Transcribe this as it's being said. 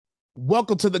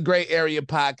Welcome to the Gray Area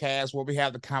Podcast, where we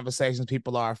have the conversations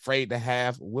people are afraid to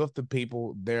have with the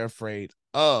people they're afraid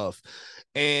of.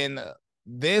 And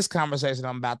this conversation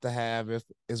I'm about to have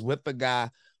is with the guy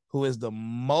who is the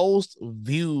most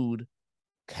viewed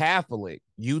Catholic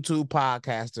YouTube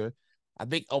podcaster. I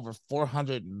think over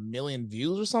 400 million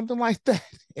views or something like that,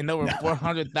 and over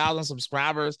 400,000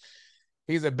 subscribers.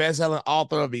 He's a best-selling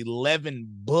author of 11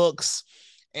 books,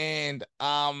 and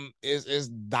is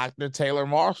Dr. Taylor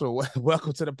Marshall.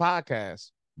 Welcome to the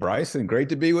podcast. Bryson, great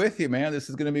to be with you, man. This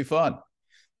is going to be fun.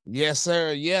 Yes,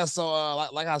 sir. Yeah. So,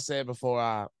 like I said before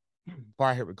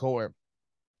I hit record,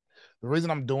 the reason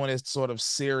I'm doing this sort of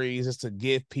series is to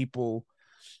give people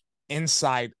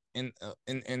insight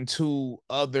into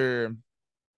other.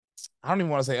 I don't even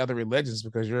want to say other religions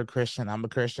because you're a Christian, I'm a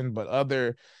Christian, but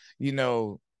you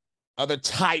know, other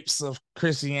types of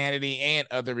Christianity and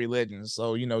other religions.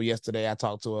 So, yesterday I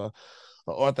talked to a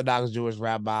Orthodox Jewish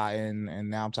rabbi, and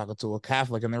now I'm talking to a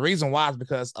Catholic. And the reason why is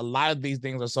because a lot of these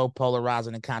things are so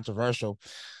polarizing and controversial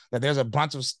that there's a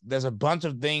bunch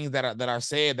of things that are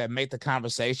said that make the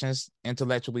conversations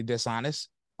intellectually dishonest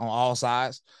on all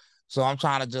sides. So I'm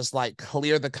trying to just like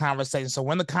clear the conversation. So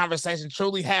when the conversation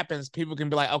truly happens, people can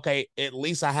be like, okay, at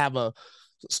least I have a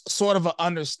sort of an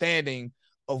understanding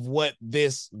of what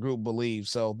this group believes.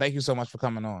 So thank you so much for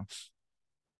coming on.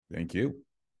 Thank you.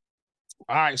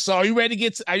 All right. So are you ready to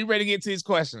get to these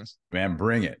questions? Man,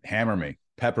 bring it. Hammer me.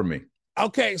 Pepper me.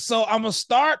 Okay. So I'm gonna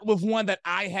start with one that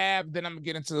I have, then I'm gonna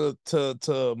get into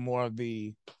to more of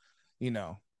the,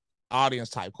 audience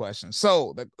type questions.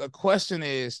 So the question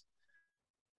is,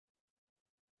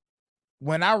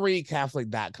 when I read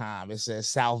Catholic.com, it says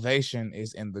salvation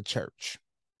is in the church.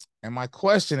 And my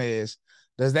question is,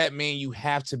 does that mean you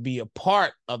have to be a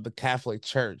part of the Catholic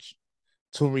Church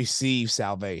to receive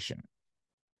salvation?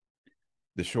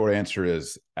 The short answer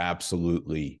is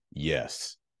absolutely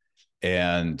yes.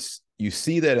 And you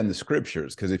see that in the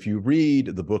scriptures, because if you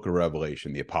read the book of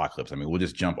Revelation, the apocalypse, I mean, we'll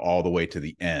just jump all the way to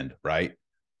the end, right?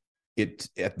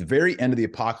 At the very end of the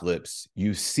apocalypse,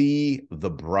 you see the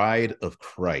bride of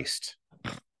Christ.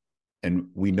 And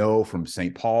we know from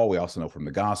St. Paul, we also know from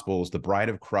the Gospels, the bride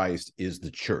of Christ is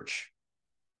the church.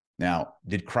 Now,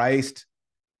 did Christ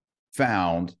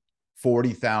found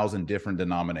 40,000 different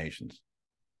denominations?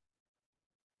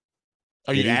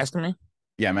 Are you asking me?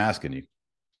 Yeah, I'm asking you.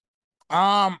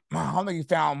 I don't think he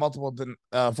found multiple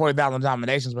 40,000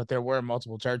 denominations, but there were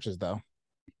multiple churches, though.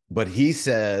 But he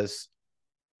says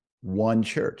one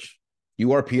church.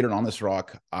 You are Peter, and on this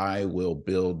rock I will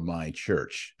build my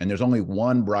church. And there's only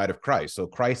one bride of Christ. So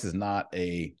Christ is not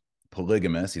a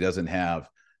polygamist. He doesn't have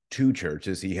two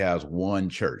churches. He has one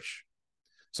church.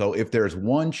 So if there's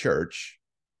one church,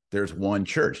 there's one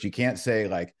church. You can't say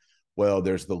like, well,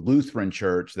 there's the Lutheran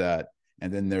church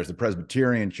and then there's the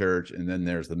Presbyterian church, and then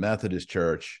there's the Methodist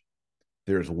church.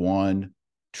 There's one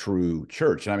true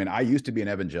church. And I mean, I used to be an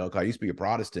evangelical. I used to be a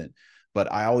Protestant, but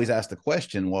I always ask the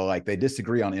question, well, like they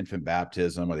disagree on infant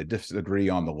baptism, or they disagree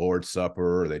on the Lord's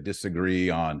Supper, or they disagree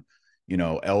on,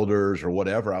 elders or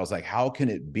whatever. I was like, how can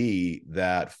it be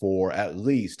that for at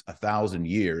least 1,000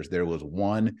 years, there was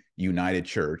one united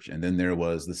church, and then there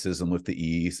was the schism with the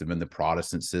East, and then the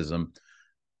Protestant schism?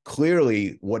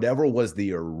 Clearly, whatever was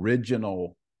the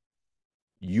original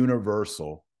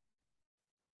universal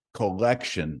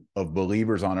collection of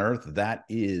believers on earth, that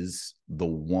is the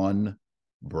one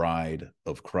bride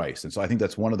of Christ. And so I think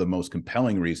that's one of the most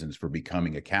compelling reasons for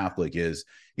becoming a Catholic is,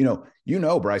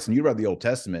 Bryson, you read the Old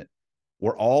Testament.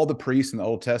 Were all the priests in the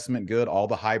Old Testament good? All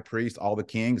the high priests, all the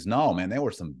kings? No, man, there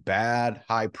were some bad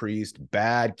high priests,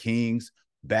 bad kings,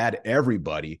 bad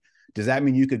everybody. Does that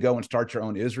mean you could go and start your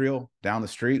own Israel down the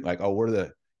street? Like, oh, we're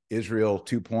the Israel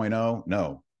 2.0?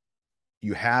 No.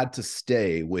 You had to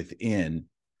stay within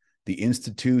the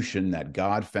institution that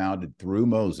God founded through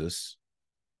Moses.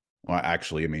 Well,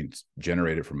 actually, I mean, it's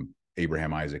generated from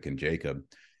Abraham, Isaac, and Jacob.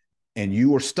 And you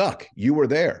were stuck. You were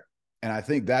there. And I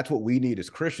think that's what we need as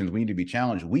Christians. We need to be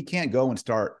challenged. We can't go and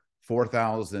start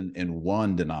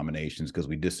 4,001 denominations because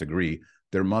we disagree.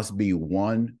 There must be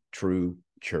one true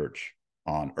church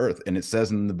on earth. And it says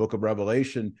in the book of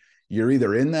Revelation, you're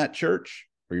either in that church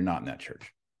or you're not in that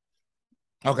church.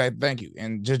 Okay, thank you.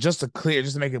 And just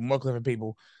to make it more clear for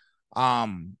people,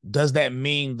 does that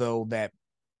mean though that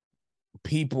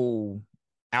people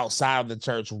outside of the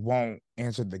church won't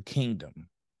enter the kingdom?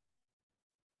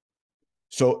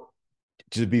 So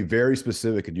to be very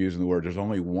specific and using the word, there's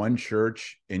only one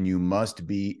church, and you must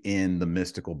be in the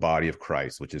mystical body of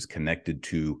Christ, which is connected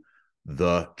to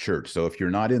the church. So if you're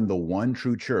not in the one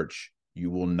true church, you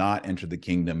will not enter the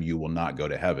kingdom. You will not go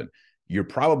to heaven. You're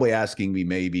probably asking me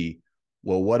maybe,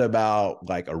 well, what about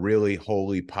like a really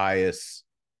holy, pious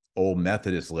old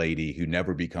Methodist lady who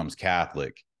never becomes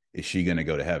Catholic? Is she going to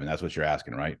go to heaven? That's what you're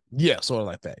asking, right? Yeah, sort of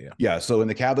like that. Yeah. Yeah. So in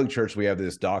the Catholic Church, we have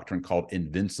this doctrine called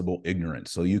invincible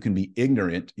ignorance. So you can be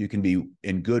ignorant, you can be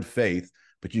in good faith,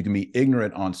 but you can be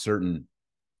ignorant on certain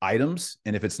items.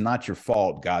 And if it's not your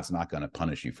fault, God's not going to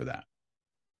punish you for that.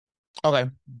 Okay.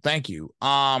 Thank you.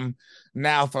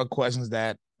 Now for questions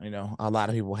that a lot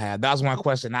of people had. That was one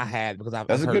question I had because That's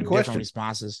I've a good heard different question.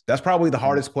 responses. That's probably the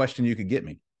hardest question you could get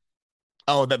me.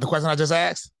 Oh, the question I just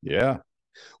asked? Yeah.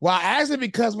 Well, I asked it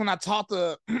because when I talk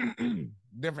to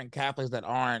different Catholics that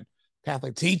aren't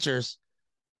Catholic teachers,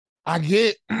 I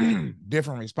get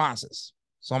different responses.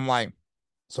 So I'm like,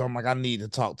 I need to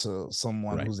talk to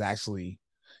someone Right. who's actually,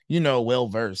 well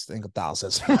versed in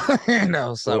Catholicism.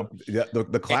 So Well,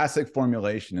 the classic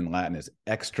formulation in Latin is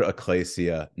extra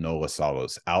ecclesia nulla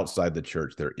salus. Outside the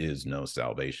church, there is no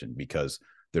salvation because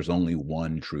there's only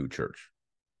one true church.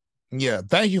 yeah,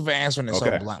 thank you for answering it so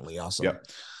Okay. bluntly. Also, Yep.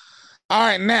 all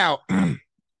right, now,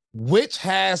 which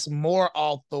has more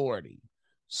authority,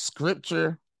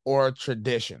 scripture or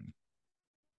tradition?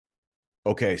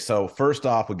 Okay. So first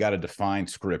off, we got to define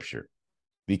scripture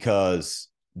because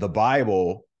the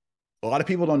Bible, a lot of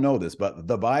people don't know this, but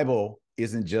the Bible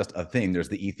isn't just a thing. There's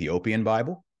the Ethiopian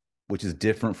Bible, which is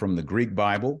different from the Greek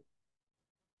Bible.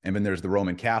 And then there's the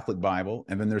Roman Catholic Bible.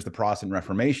 And then there's the Protestant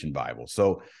Reformation Bible.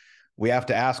 So we have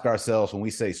to ask ourselves when we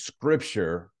say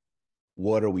scripture,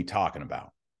 what are we talking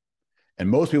about? And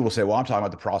most people say, well, I'm talking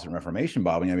about the Protestant Reformation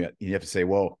Bible. You have to say,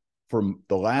 well, for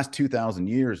the last 2,000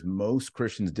 years, most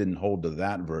Christians didn't hold to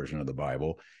that version of the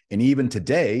Bible. And even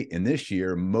today, in this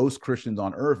year, most Christians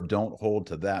on earth don't hold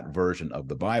to that version of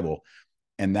the Bible.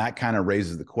 And that kind of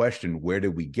raises the question, where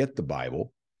did we get the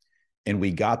Bible? And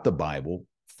we got the Bible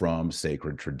from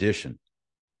sacred tradition.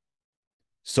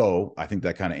 So I think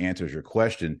that kind of answers your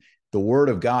question. The Word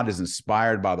of God is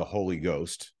inspired by the Holy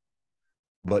Ghost,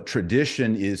 but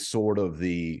tradition is sort of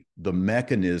the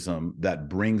mechanism that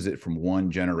brings it from one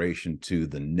generation to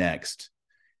the next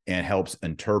and helps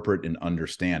interpret and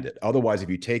understand it. Otherwise, if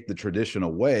you take the tradition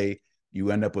away,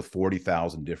 you end up with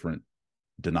 40,000 different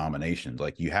denominations.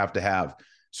 Like you have to have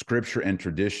scripture and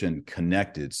tradition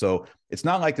connected. So it's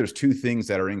not like there's two things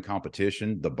that are in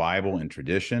competition, the Bible and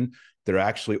tradition. They're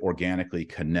actually organically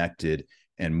connected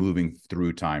and moving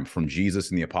through time from Jesus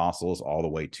and the apostles all the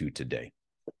way to today.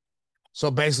 So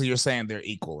basically, you're saying they're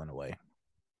equal in a way.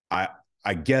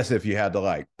 I guess if you had to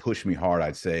like push me hard,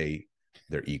 I'd say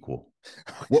they're equal.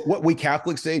 What we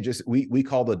Catholics say, just we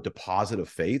call the deposit of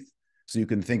faith. So you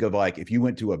can think of like if you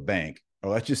went to a bank,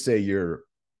 or let's just say you're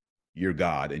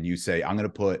God, and you say, I'm going to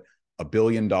put $1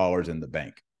 billion in the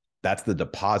bank. That's the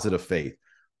deposit of faith.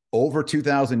 Over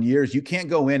 2,000 years, you can't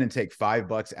go in and take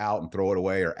 $5 out and throw it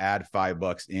away or add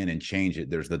 $5 in and change it.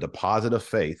 There's the deposit of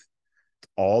faith.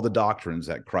 All the doctrines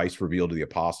that Christ revealed to the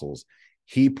apostles,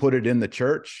 he put it in the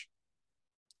church,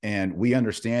 and we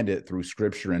understand it through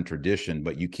scripture and tradition,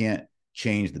 but you can't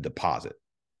change the deposit.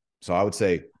 So I would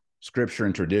say scripture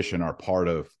and tradition are part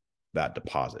of that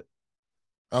deposit.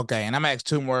 Okay, and I'm gonna ask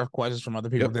two more questions from other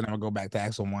people. Yep. Then I'm gonna go back to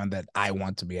asking one that I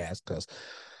want to be asked because,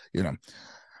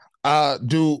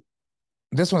 do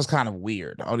this one's kind of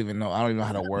weird. I don't even know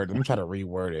how to word it. Let me try to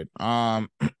reword it.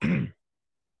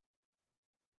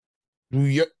 Do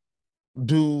you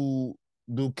do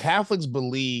Catholics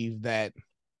believe that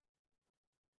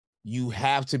you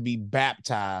have to be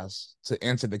baptized to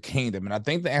enter the kingdom? And I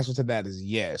think the answer to that is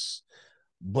yes.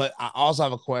 But I also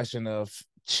have a question of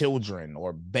children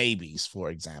or babies, for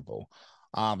example.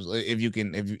 So if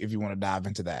you want to dive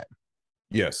into that.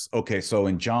 Yes. Okay. So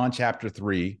in John chapter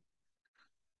 3,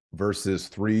 verses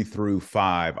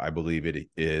 3-5, I believe it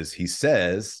is, he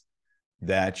says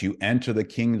that you enter the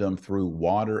kingdom through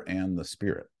water and the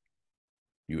Spirit.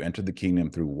 You enter the kingdom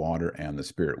through water and the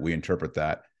Spirit. We interpret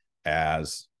that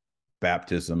as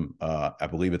baptism. I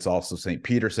believe it's also St.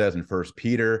 Peter says in 1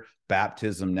 Peter,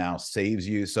 baptism now saves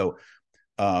you. So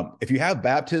if you have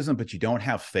baptism, but you don't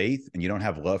have faith and you don't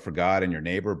have love for God and your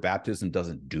neighbor, baptism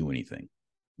doesn't do anything.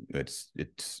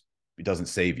 It doesn't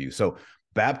save you. So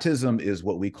baptism is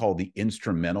what we call the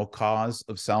instrumental cause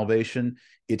of salvation.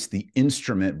 It's the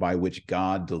instrument by which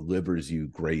God delivers you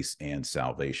grace and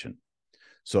salvation.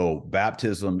 So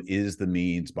baptism is the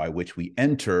means by which we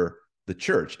enter the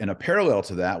church. And a parallel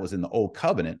to that was in the Old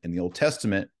Covenant, in the Old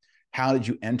Testament. How did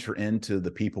you enter into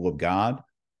the people of God?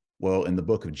 Well, in the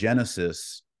book of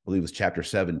Genesis, I believe it was chapter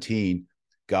 17,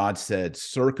 God said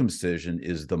circumcision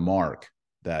is the mark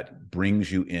that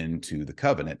brings you into the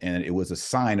covenant. And it was a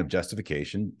sign of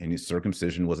justification, and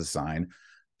circumcision was a sign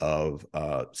of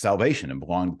salvation and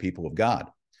belonged to the people of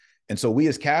God. And so we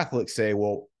as Catholics say,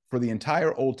 well, for the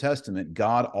entire Old Testament,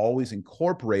 God always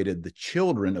incorporated the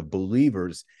children of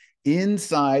believers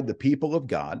inside the people of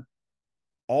God,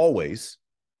 always.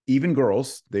 Even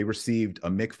girls, they received a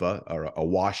mikvah or a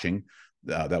washing.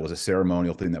 That was a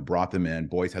ceremonial thing that brought them in.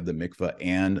 Boys had the mikvah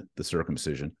and the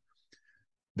circumcision.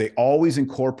 They always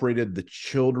incorporated the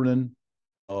children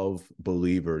of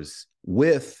believers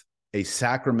with a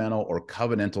sacramental or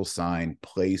covenantal sign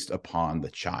placed upon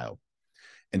the child.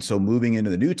 And so moving into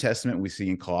the New Testament, we see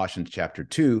in Colossians chapter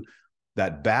 2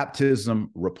 that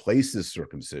baptism replaces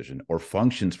circumcision or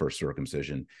functions for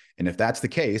circumcision. And if that's the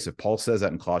case, if Paul says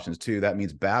that in Colossians 2, that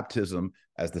means baptism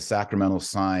as the sacramental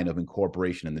sign of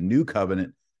incorporation in the new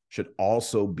covenant should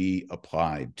also be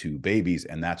applied to babies.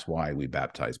 And that's why we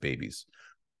baptize babies.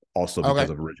 Also because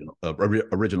of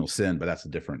original sin, but that's a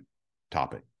different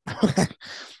topic.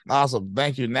 Awesome.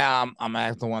 Thank you. Now I'm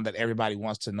asking the one that everybody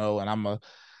wants to know, and I'm gonna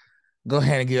go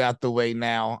ahead and get out the way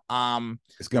now.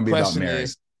 It's gonna be about Mary.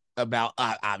 Is about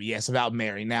yes, about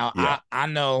Mary. Now yeah. I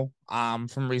know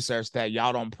from research that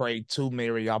y'all don't pray to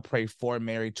Mary, y'all pray for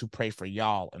Mary to pray for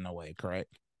y'all in a way,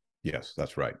 correct? Yes,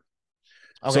 that's right.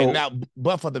 Okay, so, now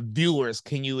but for the viewers,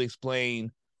 can you explain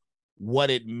what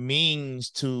it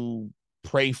means to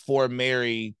pray for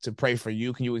Mary to pray for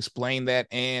you? Can you explain that?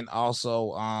 And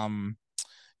also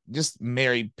just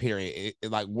Mary period,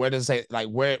 like where does it, like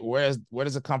where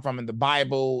does it come from in the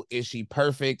Bible? Is she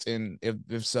perfect? And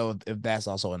if so, if that's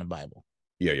also in the Bible?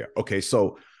 Yeah Okay,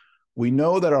 so we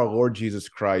know that our Lord Jesus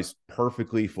Christ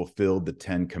perfectly fulfilled the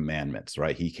 10 commandments,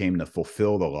 right? He came to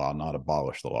fulfill the law, not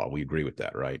abolish the law. We agree with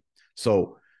that, right?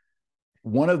 So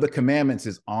one of the commandments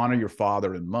is honor your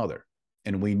father and mother.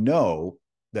 And we know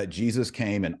that Jesus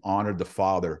came and honored the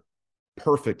Father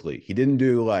perfectly. He didn't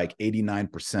do like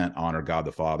 89% honor God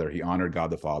the Father. He honored God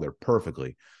the Father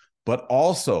perfectly. But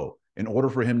also, in order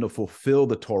for him to fulfill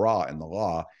the Torah and the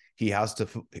law, he has to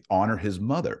honor his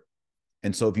mother.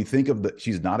 And so if you think of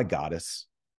she's not a goddess,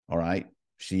 all right?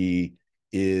 She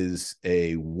is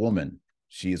a woman.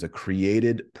 She is a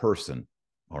created person,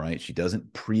 all right? She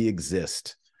doesn't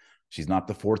pre-exist. She's not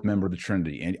the fourth member of the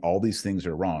Trinity. And all these things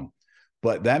are wrong.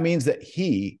 But that means that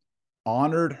he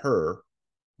honored her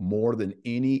more than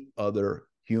any other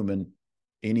human,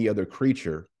 any other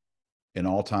creature in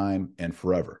all time and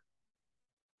forever,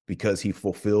 because he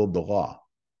fulfilled the law.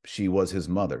 She was his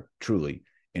mother, truly,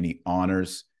 and he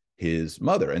honors his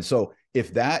mother. And so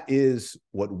if that is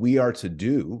what we are to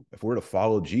do, if we're to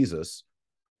follow Jesus,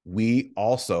 we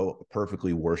also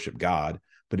perfectly worship God.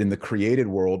 But in the created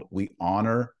world, we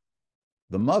honor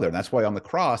the mother. And that's why on the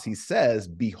cross, he says,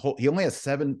 behold, he only has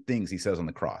 7 things he says on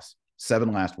the cross, 7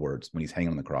 last words when he's hanging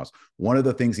on the cross. One of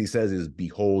the things he says is,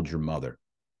 behold your mother.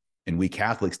 And we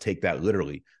Catholics take that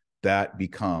literally. That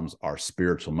becomes our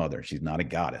spiritual mother. She's not a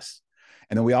goddess.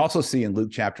 And then we also see in Luke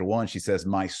chapter 1, she says,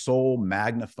 my soul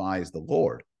magnifies the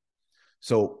Lord.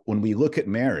 So when we look at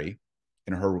Mary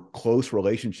and her close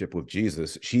relationship with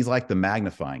Jesus, she's like the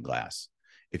magnifying glass.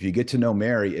 If you get to know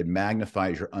Mary, it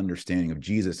magnifies your understanding of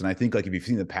Jesus. And I think, like, if you've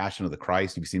seen The Passion of the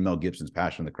Christ, you've seen Mel Gibson's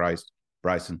Passion of the Christ,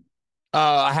 Bryson?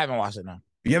 I haven't watched it, no.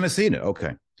 You haven't seen it?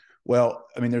 Okay. Well,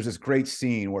 I mean, there's this great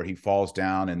scene where he falls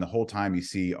down, and the whole time you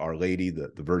see Our Lady,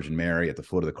 the Virgin Mary, at the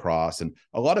foot of the cross. And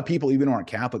a lot of people, even who aren't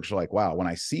Catholics, are like, wow, when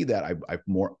I see that, I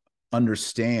more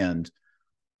understand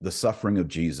the suffering of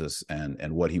Jesus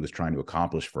and what he was trying to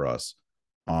accomplish for us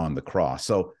on the cross.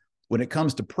 So when it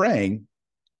comes to praying,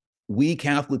 we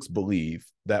Catholics believe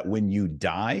that when you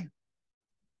die,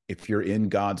 if you're in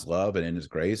God's love and in his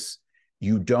grace,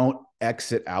 you don't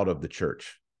exit out of the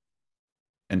church.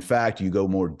 In fact, you go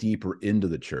more deeper into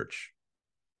the church.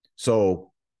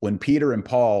 So when Peter and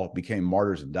Paul became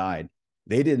martyrs and died,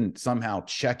 they didn't somehow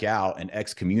check out and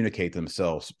excommunicate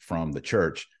themselves from the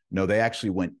church. No, they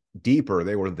actually went deeper.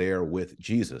 They were there with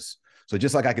Jesus. So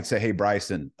just like I could say, hey,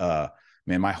 Bryson,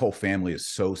 man, my whole family is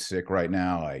so sick right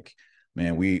now. Like,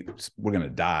 man, we're going to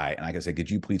die. And I can say, could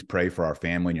you please pray for our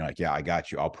family? And you're like, yeah, I got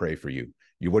you. I'll pray for you.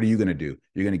 What are you going to do?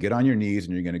 You're going to get on your knees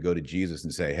and you're going to go to Jesus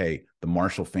and say, hey, the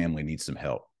Marshall family needs some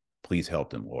help. Please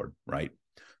help them, Lord. Right.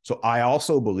 So I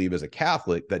also believe as a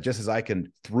Catholic that just as I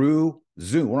can through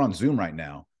Zoom, we're on Zoom right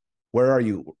now. Where are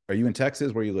you? Are you in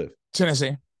Texas? Where you live?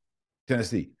 Tennessee.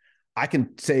 I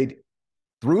can say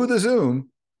through the Zoom,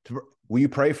 will you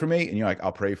pray for me? And you're like,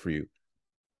 I'll pray for you.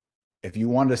 If you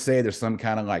wanted to say there's some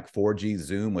kind of like 4G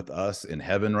Zoom with us in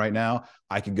heaven right now,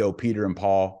 I could go, Peter and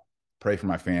Paul, pray for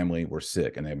my family. We're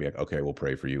sick. And they'd be like, okay, we'll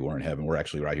pray for you. We're in heaven. We're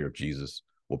actually right here with Jesus.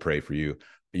 We'll pray for you.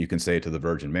 You can say it to the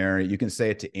Virgin Mary. You can say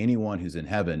it to anyone who's in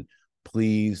heaven.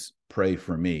 Please pray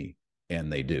for me.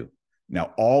 And they do.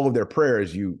 Now, all of their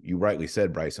prayers, you rightly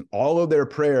said, Bryson, all of their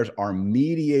prayers are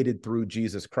mediated through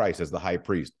Jesus Christ as the high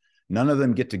priest. None of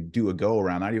them get to do a go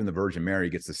around. Not even the Virgin Mary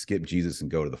gets to skip Jesus and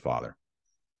go to the Father.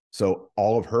 So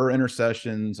all of her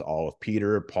intercessions, all of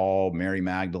Peter, Paul, Mary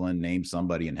Magdalene, name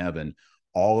somebody in heaven,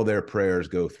 all of their prayers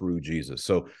go through Jesus.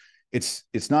 So it's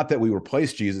not that we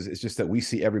replace Jesus. It's just that we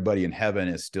see everybody in heaven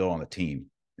is still on the team,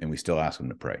 and we still ask them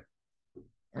to pray.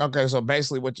 Okay, so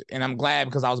basically, and I'm glad,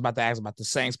 because I was about to ask about the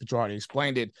saints, but you already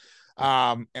explained it.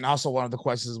 And also one of the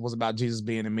questions was about Jesus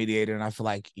being a mediator, and I feel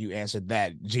like you answered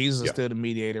that. Jesus is still the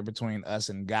mediator between us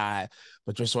and God,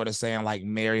 but you're sort of saying like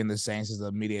Mary and the saints is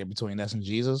the mediator between us and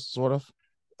Jesus, sort of.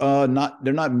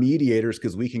 They're not mediators,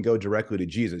 because we can go directly to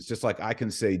Jesus. Just like I can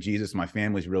say, Jesus, my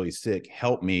family's really sick,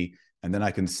 help me. And then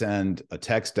I can send a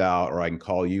text out, or I can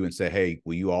call you and say, hey,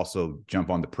 will you also jump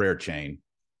on the prayer chain?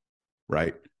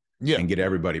 Right. Yeah. And get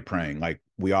everybody praying. Like,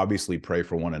 we obviously pray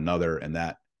for one another, and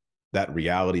that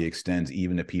reality extends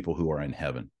even to people who are in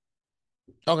heaven.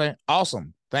 Okay,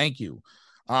 awesome. Thank you.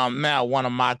 Now one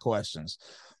of my questions.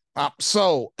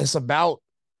 So it's about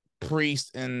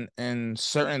priests and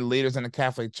certain leaders in the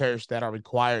Catholic Church that are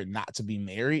required not to be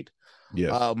married.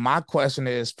 Yes. My question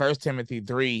is, 1 Timothy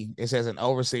 3, it says an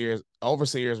overseer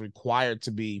is required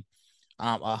to be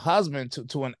a husband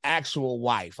to an actual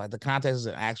wife. Like, the context is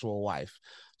an actual wife.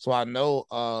 So I know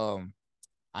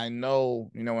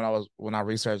when I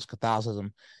researched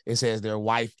Catholicism, it says their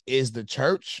wife is the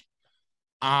church.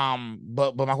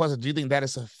 But my question, do you think that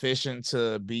is sufficient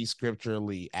to be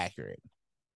scripturally accurate?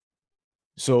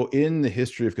 So in the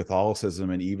history of Catholicism,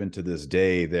 and even to this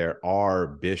day, there are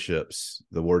bishops.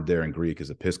 The word there in Greek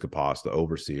is episkopos, the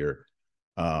overseer,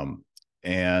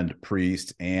 and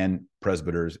priests and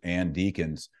presbyters and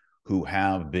deacons who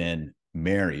have been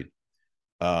married.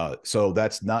 So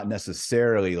that's not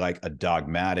necessarily like a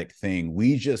dogmatic thing.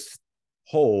 We just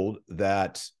hold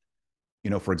that,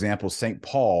 for example, St.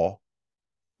 Paul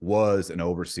was an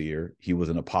overseer, he was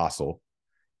an apostle,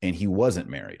 and he wasn't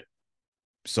married.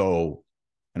 So,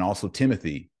 and also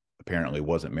Timothy apparently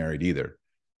wasn't married either.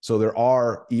 So there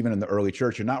are, even in the early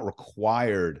church, you're not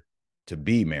required to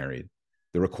be married.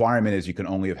 The requirement is you can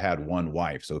only have had one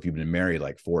wife. So if you've been married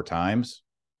like 4 times,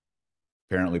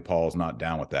 apparently Paul's not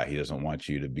down with that. He doesn't want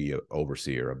you to be an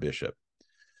overseer, a bishop.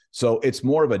 So it's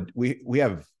more of we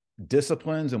have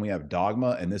disciplines and we have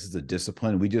dogma, and this is a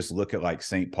discipline. We just look at like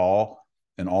St. Paul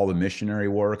and all the missionary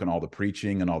work and all the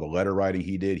preaching and all the letter writing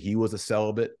he did. He was a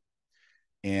celibate,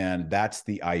 and that's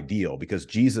the ideal, because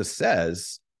Jesus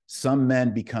says some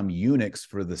men become eunuchs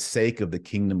for the sake of the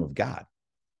kingdom of God.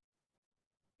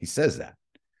 He says that.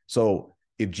 So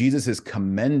if Jesus is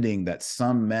commending that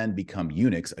some men become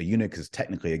eunuchs, a eunuch is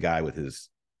technically a guy with his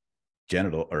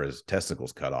genital or his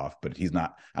testicles cut off, but he's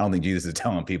not. I don't think Jesus is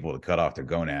telling people to cut off their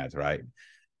gonads, right?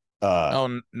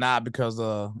 Because in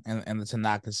the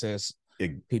Tanakh it says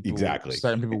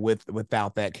certain people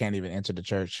without that can't even enter the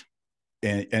church.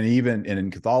 And even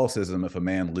in Catholicism, if a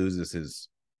man loses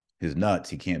his nuts,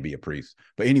 he can't be a priest.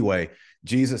 But anyway,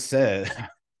 Jesus said,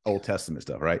 Old Testament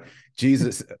stuff, right?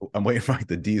 Jesus, I'm waiting for like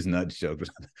the D's nuts joke,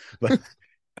 but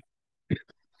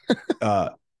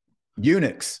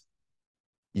eunuchs.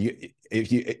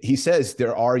 He says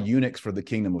there are eunuchs for the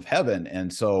kingdom of heaven,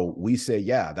 and so we say,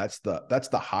 yeah, that's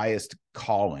the highest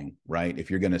calling, right? If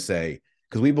you're going to say,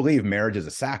 because we believe marriage is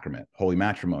a sacrament, holy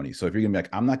matrimony. So if you're going to be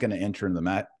like, I'm not going to enter in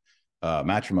the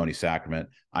matrimony sacrament,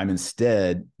 I'm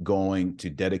instead going to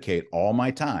dedicate all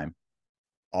my time,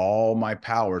 all my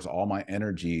powers, all my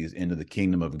energies into the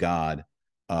kingdom of God.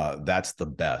 That's the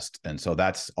best. And so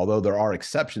although there are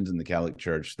exceptions in the Catholic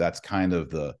Church, that's kind of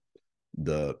the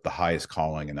highest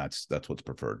calling, and that's what's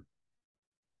preferred.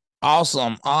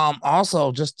 Awesome.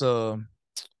 Also, just to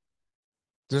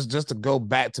go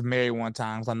back to Mary one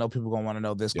time, because I know people gonna want to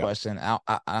know this question.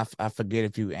 I forget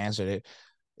if you answered it.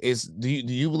 Do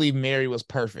you believe Mary was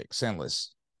perfect,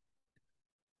 sinless?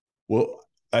 Well,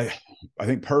 I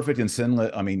think perfect and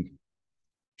sinless. I mean,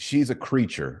 she's a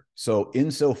creature, so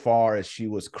insofar as she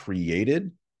was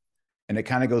created. And it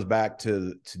kind of goes back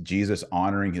to Jesus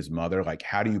honoring his mother. Like,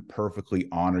 how do you perfectly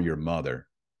honor your mother?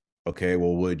 Okay,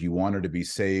 well, would you want her to be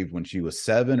saved when she was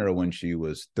 7 or when she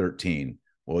was 13?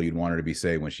 Well, you'd want her to be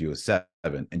saved when she was 7,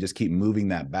 and just keep moving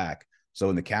that back. So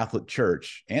in the Catholic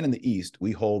Church and in the East,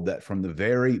 we hold that from the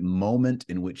very moment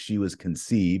in which she was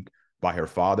conceived by her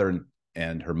father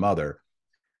and her mother,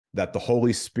 that the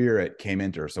Holy Spirit came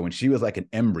into her. So when she was like an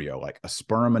embryo, like a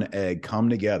sperm and an egg come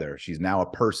together, she's now a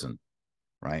person.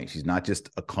 Right? She's not just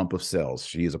a clump of cells.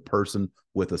 She is a person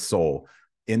with a soul.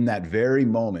 In that very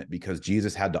moment, because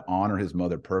Jesus had to honor his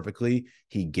mother perfectly,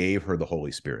 he gave her the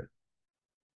Holy Spirit.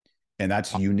 And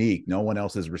that's unique. No one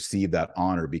else has received that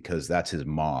honor because that's his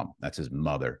mom, that's his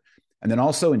mother. And then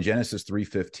also in Genesis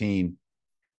 3:15,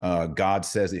 God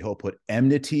says that he'll put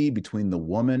enmity between the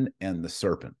woman and the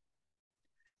serpent.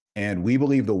 And we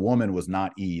believe the woman was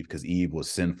not Eve because Eve was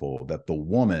sinful, that the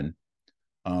woman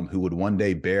who would one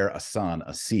day bear a son,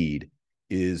 a seed,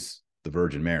 is the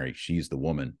Virgin Mary. She's the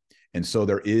woman. And so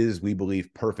there is, we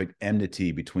believe, perfect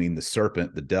enmity between the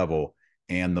serpent, the devil,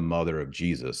 and the mother of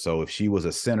Jesus. So if she was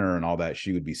a sinner and all that,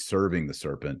 she would be serving the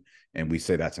serpent. And we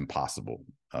say that's impossible.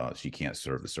 She can't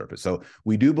serve the serpent. So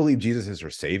we do believe Jesus is her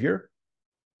savior.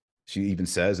 She even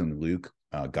says in Luke,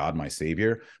 God, my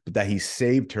savior, but that he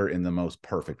saved her in the most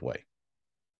perfect way.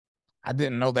 I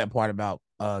didn't know that part about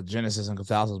Genesis and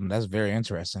Catholicism. That's very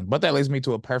interesting. But that leads me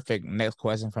to a perfect next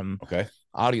question from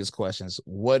audience questions.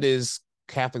 What is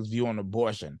Catholics' view on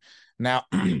abortion? Now,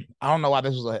 I don't know why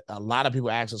this was a lot of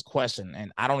people ask this question,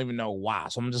 and I don't even know why.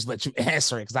 So I'm gonna just let you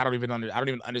answer it because I don't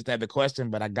even understand the question,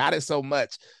 but I got it so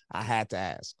much I had to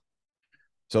ask.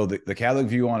 So the Catholic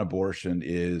view on abortion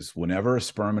is whenever a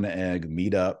sperm and an egg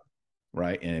meet up,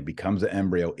 right, and it becomes an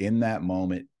embryo, in that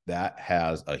moment, that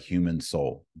has a human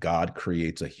soul. God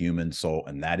creates a human soul,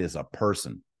 and that is a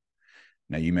person.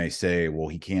 Now, you may say, well,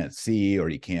 he can't see or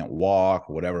he can't walk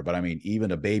or whatever. But I mean,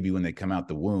 even a baby, when they come out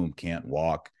the womb, can't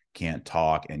walk, can't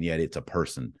talk, and yet it's a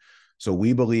person. So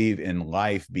we believe in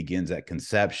life begins at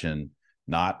conception,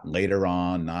 not later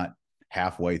on, not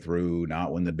halfway through,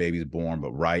 not when the baby's born,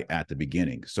 but right at the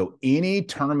beginning. So any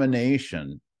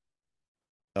termination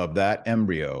of that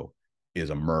embryo is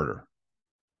a murder.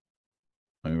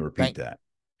 Let me repeat that.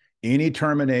 Any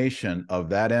termination of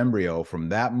that embryo from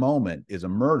that moment is a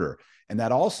murder. And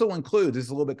that also includes, this is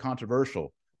a little bit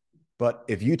controversial, but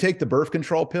if you take the birth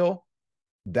control pill,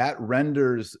 that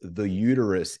renders the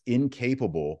uterus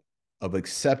incapable of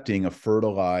accepting a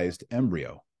fertilized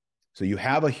embryo. So you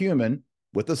have a human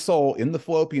with a soul in the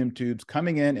fallopian tubes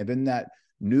coming in, and then that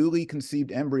newly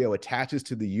conceived embryo attaches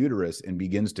to the uterus and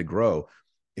begins to grow.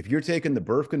 If you're taking the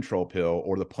birth control pill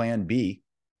or the plan B,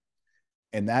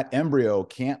 and that embryo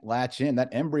can't latch in, that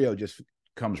embryo just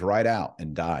comes right out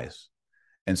and dies.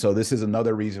 And so this is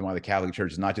another reason why the Catholic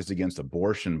Church is not just against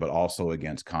abortion, but also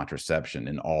against contraception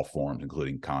in all forms,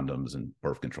 including condoms and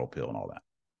birth control pill and all that.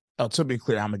 Oh, to be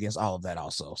clear, I'm against all of that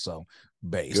also. So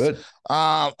based. Good.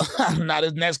 Now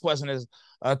this next question is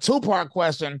a two-part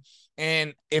question.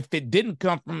 And if it didn't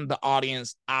come from the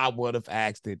audience, I would have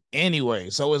asked it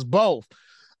anyway. So it's both.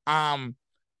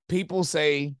 People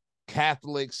say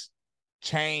Catholics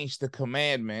change the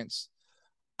commandments.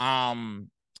 And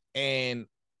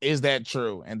is that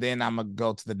true? And then I'm gonna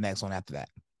go to the next one after that.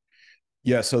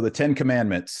 Yeah, so the 10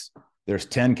 commandments, there's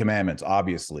 10 commandments,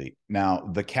 obviously. Now,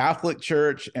 the Catholic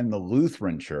Church and the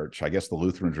Lutheran Church, I guess the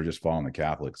Lutherans are just following the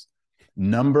Catholics,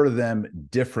 number them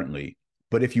differently.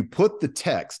 But if you put the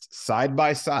text side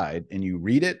by side and you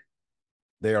read it,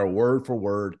 they are word for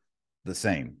word the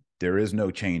same. There is no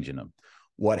change in them.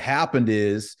 What happened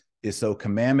is so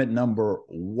commandment number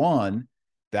 1,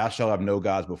 thou shalt have no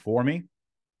gods before me,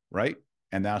 right?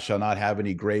 And thou shalt not have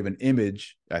any graven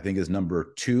image, I think is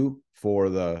number 2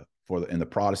 in the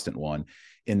Protestant one.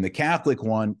 In the Catholic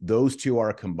one, those two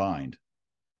are combined.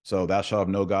 So thou shalt have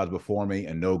no gods before me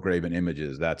and no graven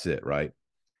images. That's it, right?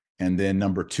 And then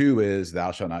number 2 is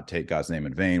thou shalt not take God's name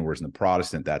in vain. Whereas in the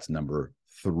Protestant, that's number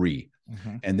 3.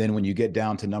 Mm-hmm. And then when you get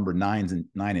down to number 9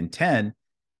 and 10,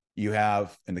 you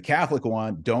have in the Catholic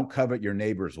one, don't covet your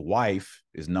neighbor's wife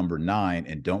is number 9,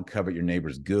 and don't covet your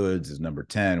neighbor's goods is number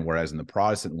 10. Whereas in the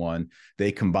Protestant one,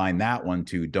 they combine that one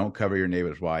to don't covet your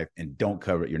neighbor's wife and don't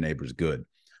covet your neighbor's good.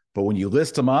 But when you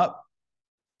list them up,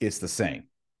 it's the same.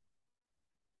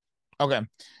 Okay.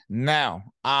 Now,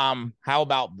 how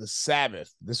about the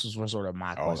Sabbath? This was where sort of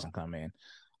my question come in.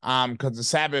 Because the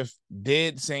Sabbath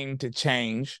did seem to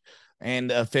change, and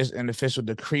an official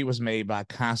decree was made by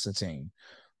Constantine.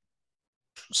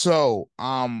 So,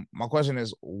 my question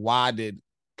is, why did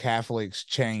Catholics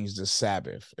change the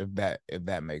Sabbath? If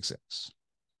that makes sense.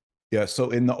 Yeah.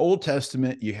 So in the Old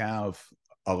Testament, you have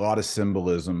a lot of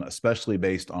symbolism, especially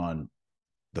based on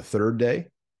the 3rd day,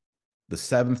 the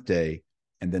 7th day,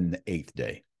 and then the 8th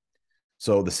day.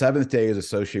 So the 7th day is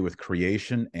associated with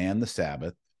creation and the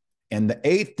Sabbath, and the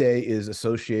 8th day is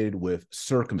associated with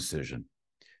circumcision.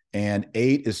 And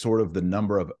 8 is sort of the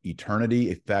number of eternity.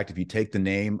 In fact, if you take the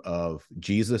name of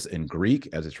Jesus in Greek,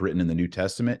 as it's written in the New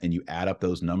Testament, and you add up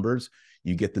those numbers,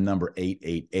 you get the number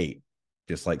 888.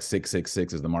 Just like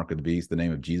 666 is the mark of the beast, the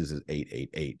name of Jesus is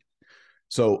 888.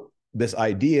 So this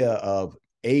idea of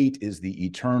 8 is the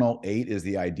eternal, 8 is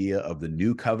the idea of the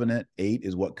new covenant, 8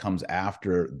 is what comes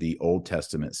after the Old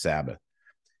Testament Sabbath.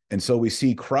 And so we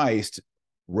see Christ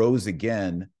rose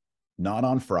again, not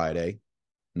on Friday,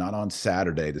 not on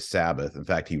Saturday, the Sabbath. In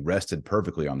fact, he rested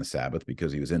perfectly on the Sabbath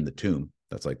because he was in the tomb.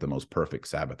 That's like the most perfect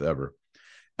Sabbath ever.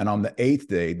 And on the eighth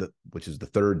day, which is the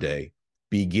third day,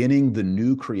 beginning the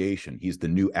new creation, he's the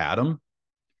new Adam.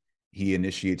 He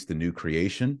initiates the new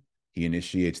creation. He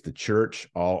initiates the church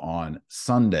all on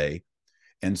Sunday.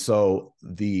 And so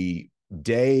the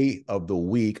day of the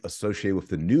week associated with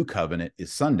the new covenant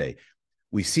is Sunday.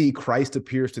 We see Christ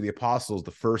appears to the apostles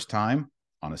the first time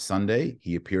on a Sunday.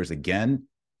 He appears again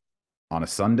on a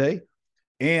Sunday.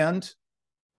 And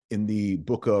in the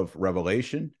book of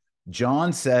Revelation,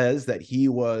 John says that he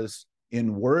was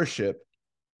in worship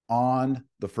on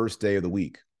the first day of the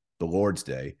week, the Lord's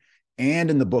Day. And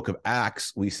in the book of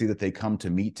Acts, we see that they come to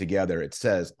meet together, it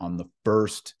says, on the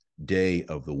first day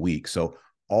of the week. So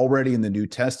already in the New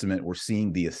Testament, we're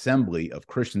seeing the assembly of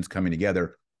Christians coming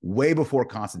together way before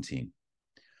Constantine.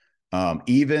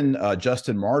 Even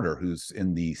Justin Martyr, who's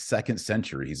in the 2nd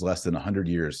century, he's less than 100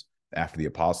 years after the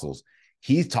apostles,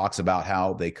 he talks about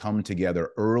how they come together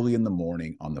early in the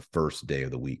morning on the first day of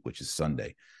the week, which is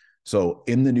Sunday. So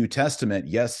in the New Testament,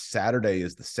 yes, Saturday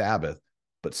is the Sabbath,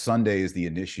 but Sunday is the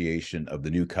initiation of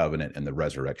the new covenant and the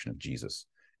resurrection of Jesus.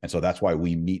 And so that's why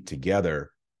we meet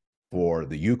together for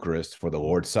the Eucharist, for the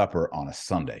Lord's Supper on a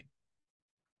Sunday.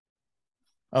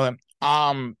 Okay.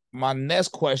 My next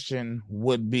question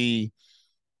would be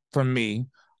for me.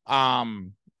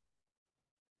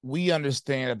 We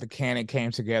understand that the canon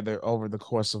came together over the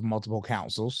course of multiple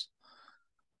councils.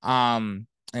 And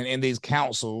in these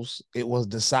councils, it was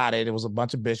decided, it was a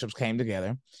bunch of bishops came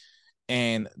together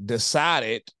and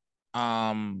decided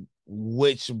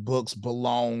which books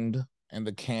belonged in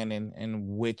the canon and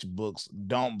which books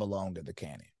don't belong in the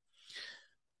canon.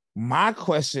 My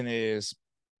question is,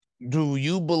 do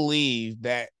you believe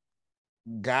that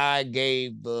God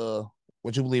gave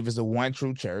what you believe is the one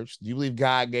true church? Do you believe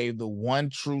God gave the one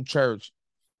true church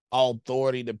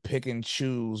authority to pick and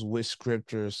choose which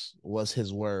scriptures was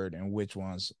his word and which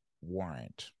ones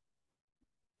weren't?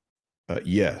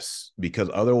 Yes,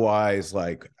 because otherwise,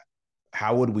 like,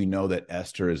 how would we know that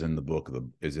Esther is in the book of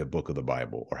a book of the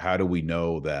Bible, or how do we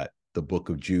know that the book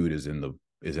of Jude is in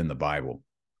the Bible?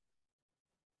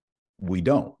 We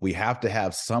don't. We have to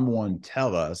have someone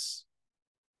tell us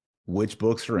which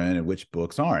books are in and which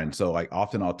books aren't. And so, like,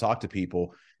 often I'll talk to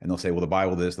people and they'll say, well, the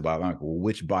Bible this, the Bible. I'm like, well,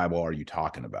 which Bible are you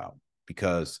talking about?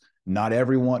 Because not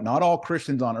all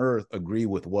Christians on earth agree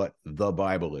with what the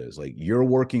Bible is. Like, you're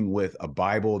working with a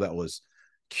Bible that was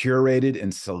curated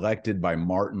and selected by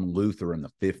Martin Luther in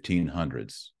the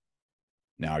 1500s.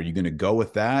 Now, are you going to go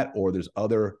with that, or there's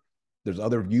other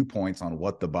viewpoints on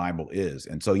what the Bible is?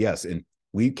 And so, yes, and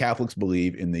we Catholics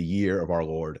believe in the year of our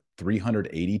Lord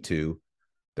 382.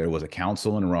 There was a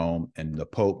council in Rome, and the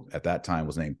Pope at that time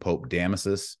was named Pope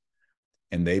Damasus,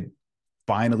 and they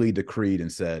finally decreed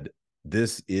and said,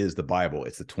 this is the Bible.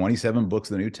 It's the 27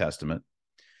 books of the New Testament,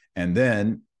 and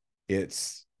then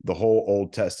it's the whole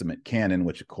Old Testament canon,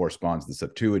 which corresponds to the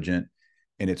Septuagint,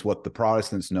 and it's what the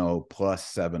Protestants know, plus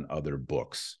 7 other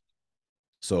books.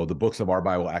 So the books of our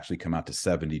Bible actually come out to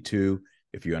 72,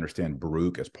 if you understand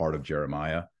Baruch as part of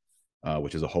Jeremiah,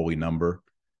 which is a holy number.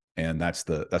 And that's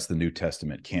the New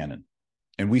Testament canon.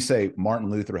 And we say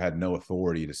Martin Luther had no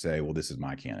authority to say, well, this is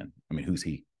my canon. I mean, who's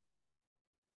he?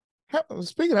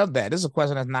 Speaking of that, this is a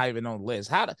question that's not even on the list.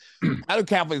 How do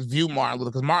Catholics view Martin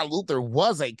Luther? Because Martin Luther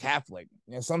was a Catholic.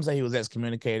 And some say he was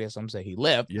excommunicated. Some say he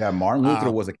left. Yeah, Martin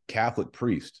Luther was a Catholic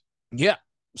priest. Yeah.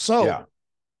 So,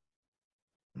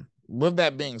 with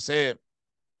that being said,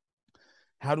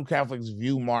 how do Catholics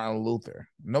view Martin Luther?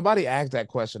 Nobody asked that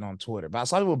question on Twitter, but I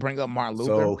saw people bring up Martin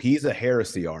Luther. So he's a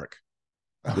heresiarch,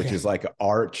 which is like an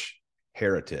arch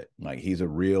heretic. Like, he's a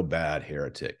real bad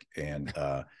heretic. And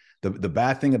the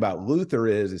bad thing about Luther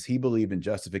is he believed in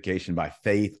justification by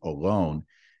faith alone.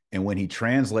 And when he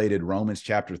translated Romans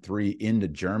chapter 3 into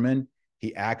German,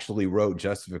 he actually wrote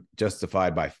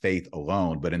justified by faith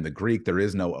alone. But in the Greek, there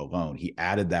is no alone. He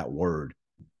added that word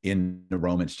in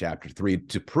Romans chapter 3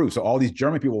 to prove. So all these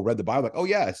German people read the Bible like, oh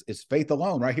yeah, it's faith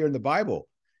alone right here in the Bible.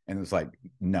 And it's like,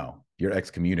 no, you're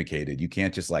excommunicated. You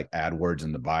can't just like add words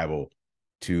in the Bible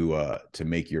to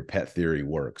make your pet theory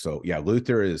work. So yeah,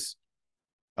 Luther is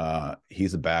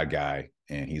he's a bad guy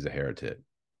and he's a heretic.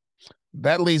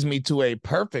 That leads me to a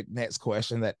perfect next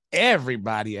question that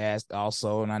everybody asked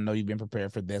also, and I know you've been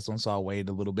prepared for this one, so I'll wait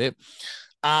a little bit.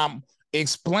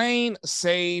 Explain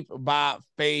saved by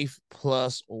faith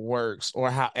plus works, or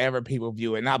however people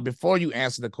view it. Now, before you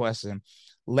answer the question,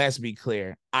 let's be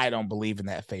clear, I don't believe in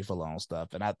that faith alone stuff.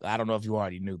 And I don't know if you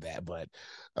already knew that, but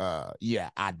yeah,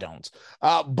 I don't.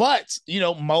 But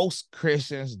most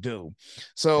Christians do.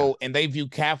 So, and they view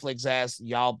Catholics as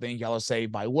y'all think y'all are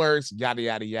saved by works, yada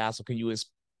yada yada. So can you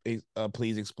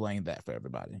please explain that for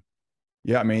everybody?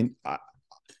 Yeah, I mean,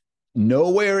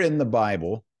 nowhere in the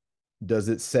Bible does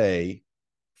it say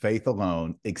faith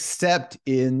alone, except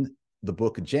in the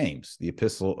book of James, the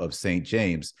epistle of St.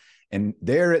 James. And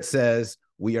there it says,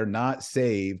 we are not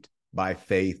saved by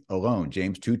faith alone.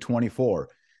 James 2:24.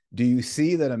 Do you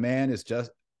see that a man is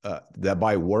just that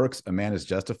by works a man is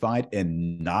justified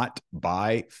and not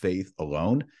by faith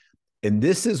alone? And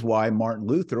this is why Martin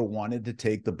Luther wanted to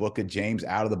take the book of James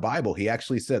out of the Bible. He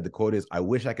actually said, the quote is, I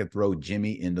wish I could throw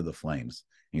Jimmy into the flames.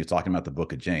 He was talking about the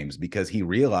book of James because he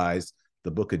realized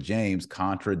the book of James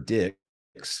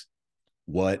contradicts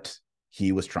what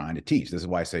he was trying to teach. This is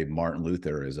why I say Martin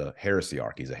Luther is a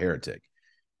heresiarch. He's a heretic.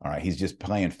 All right. He's just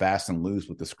playing fast and loose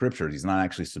with the scriptures. He's not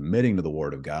actually submitting to the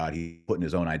word of God. He's putting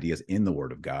his own ideas in the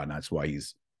word of God. And that's why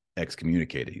he's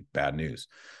excommunicated. Bad news.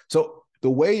 So the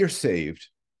way you're saved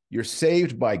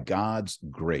by God's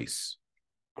grace.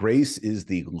 Grace is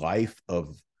the life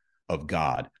of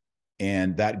God.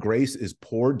 And that grace is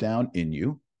poured down in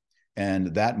you.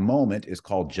 And that moment is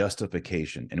called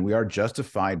justification. And we are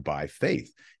justified by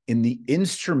faith. And the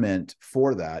instrument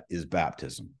for that is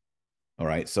baptism. All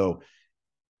right. So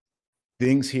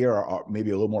things here are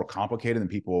maybe a little more complicated than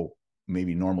people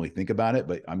maybe normally think about it,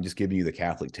 but I'm just giving you the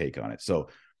Catholic take on it. So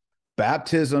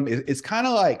baptism it's kind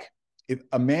of like if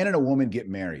a man and a woman get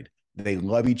married, they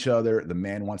love each other. The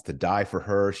man wants to die for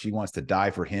her. She wants to die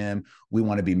for him. We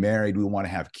want to be married. We want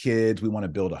to have kids. We want to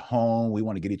build a home. We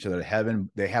want to get each other to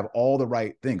heaven. They have all the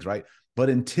right things, right? But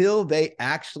until they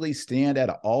actually stand at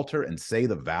an altar and say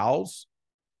the vows,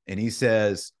 and he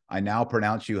says, I now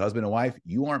pronounce you husband and wife,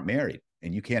 you aren't married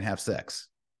and you can't have sex,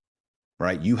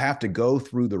 right? You have to go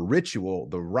through the ritual,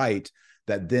 the rite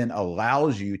that then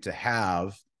allows you to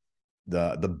have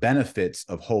the benefits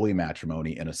of holy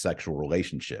matrimony in a sexual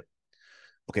relationship.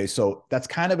 Okay, so that's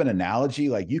kind of an analogy.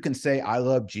 Like you can say, I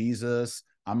love Jesus,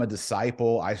 I'm a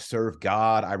disciple, I serve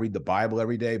God, I read the Bible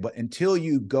every day, but until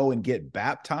you go and get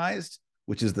baptized,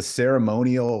 which is the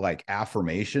ceremonial like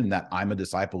affirmation that I'm a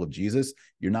disciple of Jesus,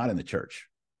 you're not in the church,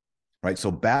 right? So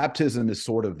baptism is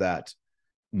sort of that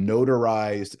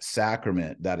notarized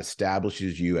sacrament that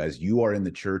establishes you as you are in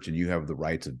the church and you have the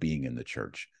rights of being in the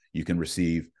church. You can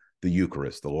receive the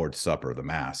Eucharist, the Lord's Supper, the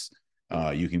Mass.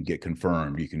 You can get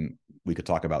confirmed. We could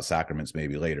talk about sacraments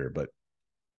maybe later, but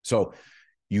so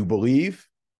you believe,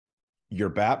 you're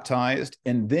baptized,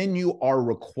 and then you are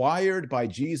required by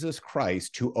Jesus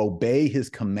Christ to obey his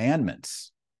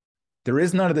commandments. There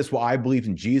is none of this, well, I believe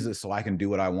in Jesus, so I can do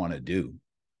what I want to do.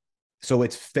 So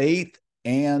it's faith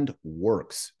and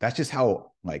works. That's just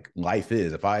how like life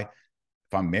is. If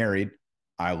I'm married,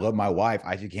 I love my wife.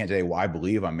 I just can't say, well, I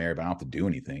believe I'm married, but I don't have to do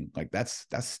anything. Like that's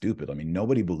stupid. I mean,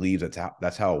 nobody believes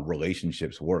that's how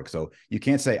relationships work. So you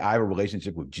can't say I have a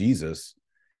relationship with Jesus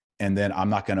and then I'm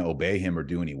not going to obey him or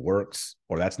do any works,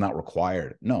 or that's not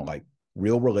required. No, like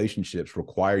real relationships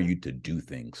require you to do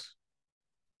things.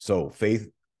 So faith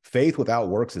without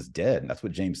works is dead. That's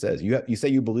what James says. You say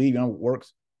you believe,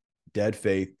 works, dead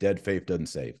faith doesn't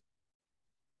save.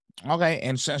 Okay,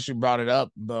 and since you brought it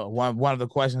up, the one of the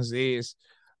questions is,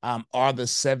 are the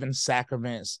 7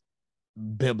 sacraments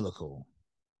biblical?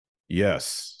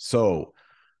 Yes. So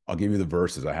I'll give you the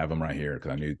verses. I have them right here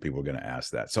because I knew people were going to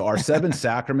ask that. So our 7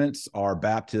 sacraments are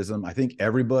baptism. I think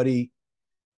everybody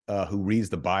who reads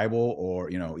the Bible, or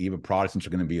even Protestants, are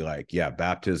going to be like, yeah,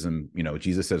 baptism.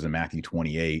 Jesus says in Matthew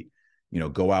 28,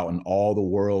 go out in all the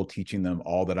world, teaching them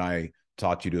all that I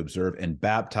taught you to observe, and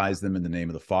baptize them in the name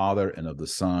of the Father and of the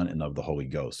Son and of the Holy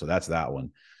Ghost. So that's that one.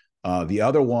 The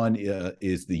other one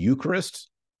is the Eucharist.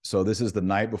 So this is the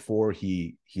night before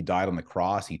he died on the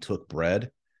cross. He took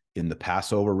bread in the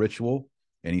Passover ritual,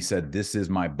 and he said, this is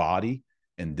my body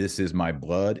and this is my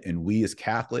blood. And we as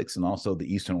Catholics, and also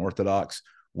the Eastern Orthodox,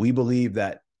 we believe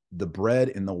that the bread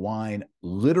and the wine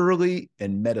literally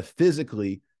and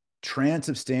metaphysically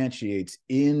transubstantiates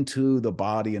into the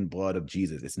body and blood of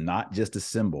Jesus. It's not just a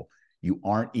symbol. You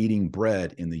aren't eating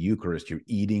bread in the Eucharist. You're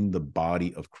eating the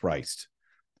body of Christ.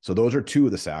 So those are 2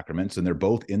 of the sacraments, and they're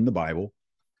both in the Bible.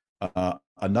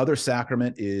 Another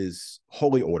sacrament is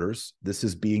holy orders. This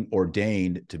is being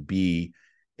ordained to be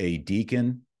a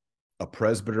deacon, a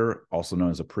presbyter, also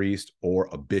known as a priest, or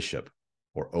a bishop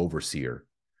or overseer.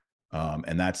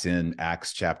 And that's in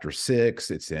Acts chapter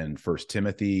 6. It's in 1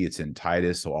 Timothy. It's in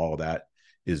Titus. So all of that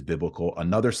is biblical.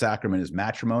 Another sacrament is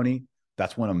matrimony.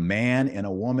 That's when a man and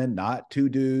a woman, not two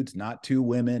dudes, not two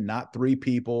women, not three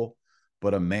people,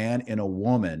 but a man and a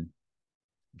woman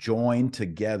join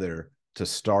together to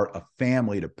start a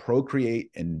family, to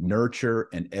procreate and nurture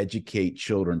and educate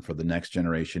children for the next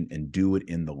generation and do it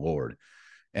in the Lord.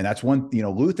 And that's one,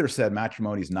 Luther said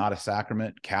matrimony is not a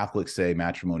sacrament. Catholics say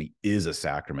matrimony is a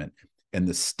sacrament. And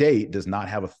the state does not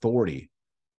have authority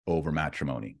over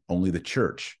matrimony. Only the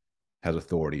church has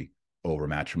authority over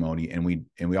matrimony. And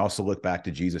we also look back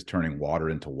to Jesus turning water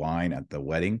into wine at the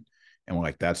wedding. And we're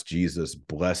like, that's Jesus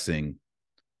blessing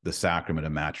the sacrament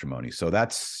of matrimony. So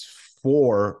that's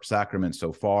 4 sacraments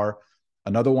so far.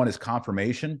 Another one is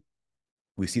confirmation.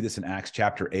 We see this in Acts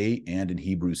chapter 8 and in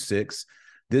Hebrews 6.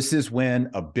 This is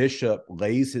when a bishop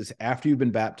after you've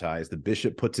been baptized, the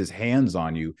bishop puts his hands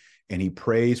on you and he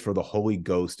prays for the Holy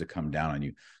Ghost to come down on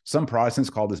you. Some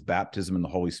Protestants call this baptism in the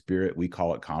Holy Spirit. We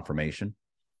call it confirmation.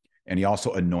 And he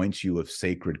also anoints you with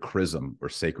sacred chrism or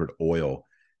sacred oil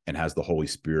and has the Holy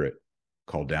Spirit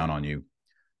called down on you.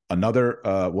 Another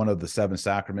one of the 7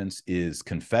 sacraments is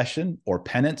confession or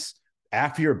penance.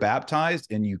 After you're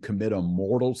baptized and you commit a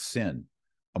mortal sin.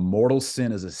 A mortal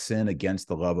sin is a sin against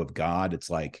the love of God.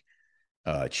 It's like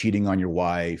cheating on your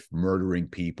wife, murdering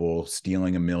people,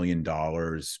 stealing $1 million,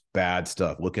 bad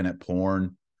stuff, looking at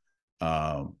porn.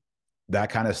 That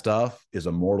kind of stuff is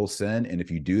a mortal sin. And if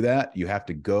you do that, you have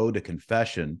to go to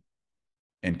confession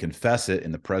and confess it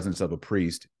in the presence of a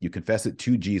priest. You confess it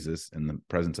to Jesus in the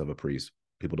presence of a priest.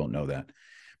 People don't know that.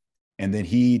 And then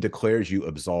he declares you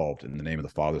absolved in the name of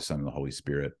the Father, Son, and the Holy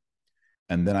Spirit.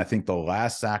 And then I think the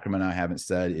last sacrament I haven't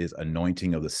said is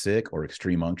anointing of the sick or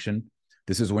extreme unction.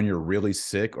 This is when you're really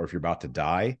sick or if you're about to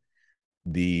die.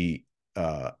 The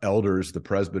elders, the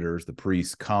presbyters, the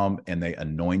priests come and they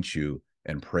anoint you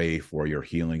and pray for your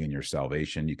healing and your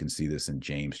salvation. You can see this in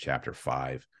James chapter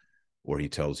 5, where he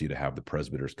tells you to have the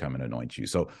presbyters come and anoint you.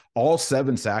 So all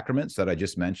 7 sacraments that I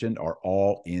just mentioned are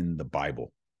all in the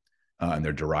Bible, and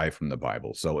they're derived from the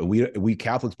Bible. So we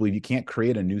Catholics believe you can't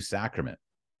create a new sacrament.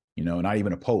 Not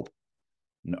even a pope,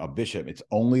 a bishop. It's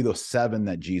only the 7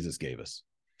 that Jesus gave us.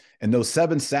 And those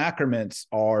 7 sacraments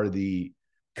are the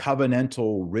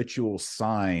covenantal ritual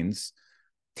signs,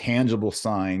 tangible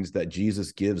signs that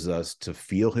Jesus gives us to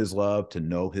feel his love, to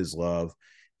know his love,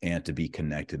 and to be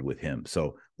connected with him.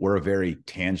 So we're a very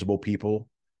tangible people.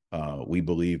 We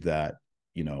believe that,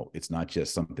 it's not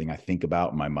just something I think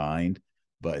about in my mind,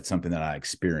 but it's something that I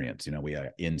experience. We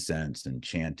have incense and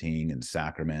chanting and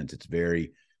sacraments. It's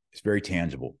very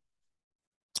tangible.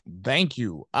 Thank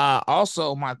you.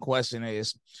 Also, my question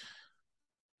is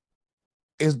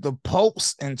the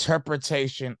Pope's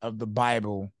interpretation of the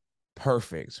Bible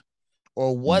perfect?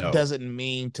 Or what No. does it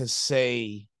mean to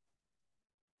say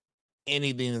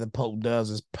anything that the Pope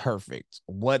does is perfect?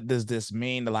 What does this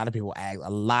mean? A lot of people ask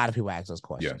this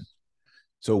question. Yes.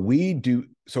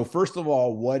 So first of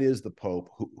all, what is the Pope?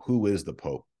 Who is the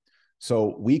Pope?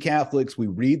 So we Catholics, we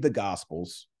read the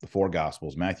Gospels, the 4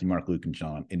 Gospels, Matthew, Mark, Luke, and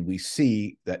John, and we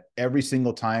see that every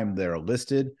single time they're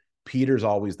listed, Peter's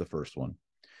always the first one.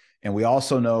 And we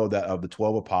also know that of the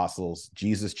 12 apostles,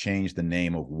 Jesus changed the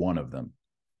name of one of them.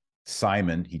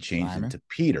 Simon, he changed it to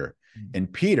Peter.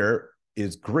 And Peter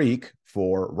is Greek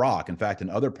for rock. In fact,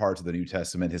 in other parts of the New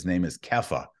Testament, his name is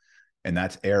Kepha, and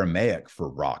that's Aramaic for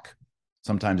rock.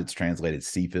 Sometimes it's translated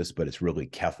Cephas, but it's really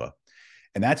Kepha.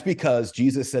 And that's because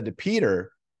Jesus said to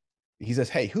Peter, he says,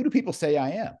 hey, who do people say I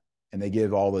am? And they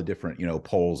give all the different,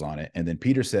 polls on it. And then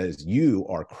Peter says, you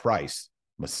are Christ,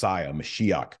 Messiah,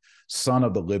 Mashiach, Son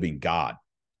of the living God.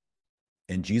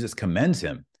 And Jesus commends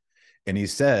him. And he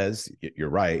says, you're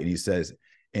right. And he says,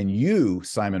 and you,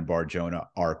 Simon Bar-Jonah,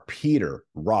 are Peter,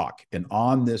 rock. And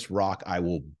on this rock, I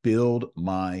will build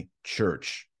my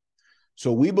church.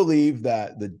 So we believe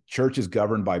that the church is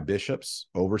governed by bishops,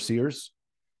 overseers,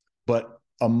 but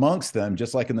amongst them,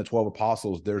 just like in the 12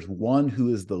 apostles, there's one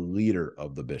who is the leader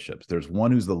of the bishops. There's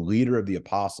one who's the leader of the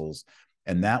apostles,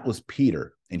 and that was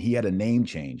Peter. And he had a name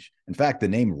change. In fact, the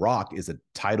name rock is a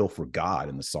title for God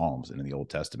in the Psalms and in the Old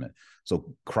Testament.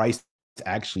 So Christ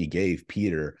actually gave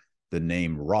Peter the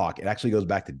name rock. It actually goes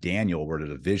back to Daniel, where there's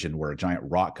a vision where a giant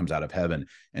rock comes out of heaven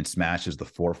and smashes the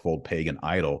 4-fold pagan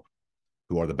idol,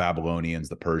 who are the Babylonians,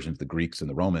 the Persians, the Greeks, and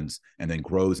the Romans, and then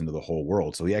grows into the whole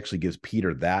world. So he actually gives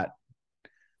Peter that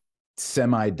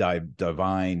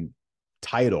semi-divine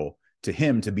title to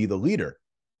him to be the leader.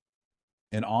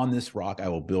 And on this rock, I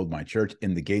will build my church,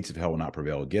 and the gates of hell will not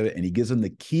prevail against it. And he gives him the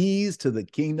keys to the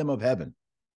kingdom of heaven.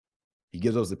 He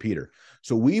gives those to Peter.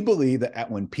 So we believe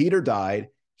that when Peter died,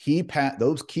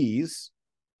 those keys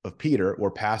of Peter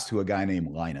were passed to a guy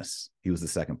named Linus. He was the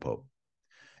second pope.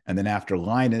 And then after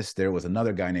Linus, there was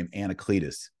another guy named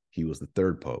Anacletus. He was the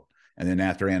third pope. And then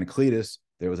after Anacletus,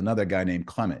 there was another guy named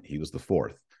Clement. He was the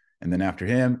fourth. And then after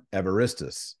him,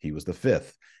 Evaristus. He was the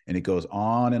fifth. And it goes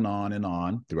on and on and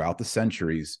on throughout the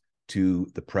centuries to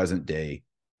the present day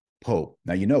pope.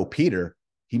 Now, you know, Peter,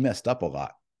 he messed up a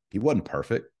lot. He wasn't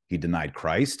perfect. He denied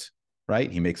Christ,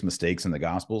 right? He makes mistakes in the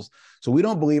Gospels. So we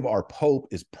don't believe our pope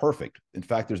is perfect. In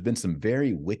fact, there's been some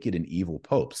very wicked and evil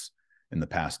popes in the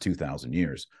past 2,000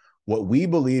 years. What we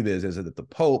believe is that the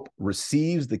pope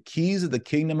receives the keys of the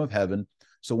kingdom of heaven.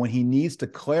 So when he needs to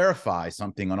clarify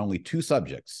something on only two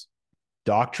subjects,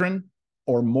 doctrine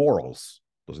or morals,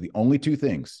 those are the only two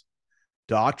things,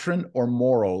 doctrine or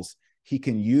morals, he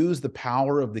can use the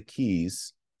power of the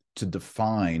keys to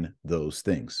define those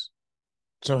things.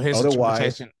 So his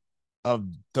interpretation of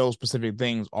those specific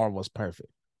things was perfect.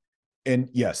 And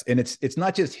yes, and it's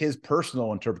not just his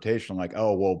personal interpretation, like,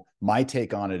 oh, well, my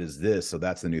take on it is this, so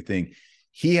that's the new thing.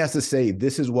 He has to say,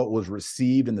 this is what was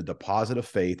received in the deposit of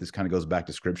faith. This kind of goes back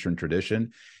to scripture and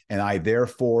tradition. And I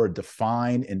therefore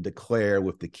define and declare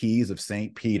with the keys of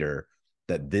St. Peter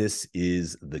that this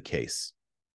is the case.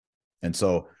 And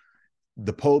so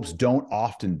the popes don't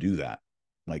often do that.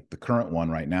 Like the current one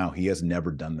right now, he has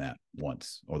never done that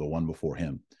once, or the one before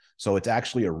him. So it's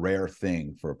actually a rare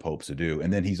thing for a pope to do.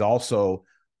 And then he's also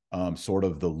sort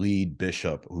of the lead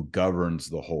bishop who governs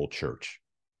the whole church.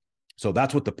 So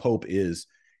that's what the pope is.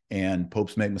 And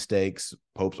popes make mistakes.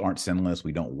 Popes aren't sinless.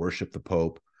 We don't worship the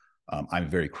pope. I'm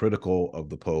very critical of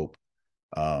the pope.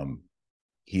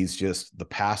 He's just the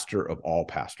pastor of all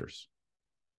pastors.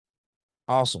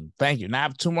 Awesome. Thank you. Now I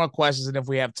have two more questions, and if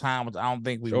we have time, which I don't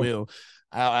think we will,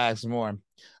 I'll ask more.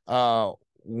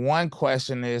 One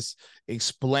question is,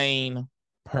 explain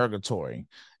purgatory,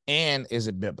 and is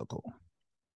it biblical?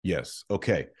 Yes.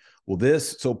 Okay. Well,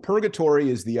 so purgatory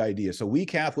is the idea. So we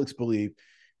Catholics believe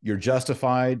you're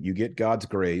justified, you get God's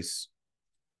grace,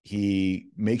 he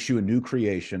makes you a new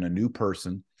creation, a new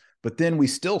person, but then we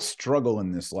still struggle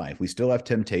in this life. We still have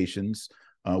temptations.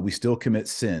 We still commit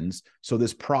sins. So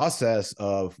this process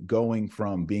of going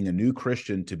from being a new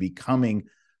Christian to becoming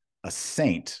a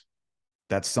saint,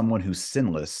 that's someone who's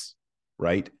sinless,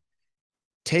 right,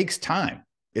 takes time.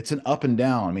 It's an up and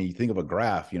down. I mean, you think of a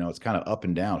graph, it's kind of up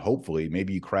and down. Hopefully,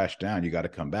 maybe you crash down, you got to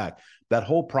come back. That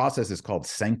whole process is called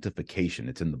sanctification.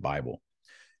 It's in the Bible.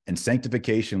 And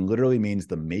sanctification literally means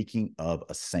the making of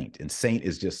a saint. And saint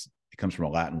it comes from a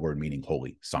Latin word meaning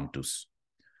holy, sanctus,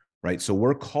 right? So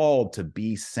we're called to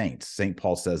be saints. St.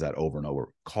 Paul says that over and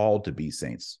over, called to be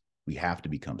saints. We have to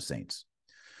become saints.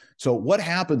 So what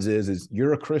happens is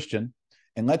you're a Christian,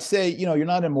 and let's say, you're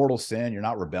not in mortal sin, you're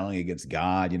not rebelling against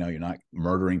God, you're not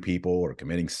murdering people or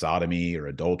committing sodomy or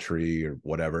adultery or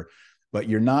whatever, but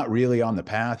you're not really on the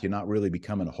path, you're not really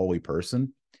becoming a holy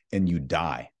person, and you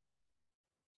die.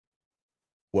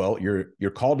 Well,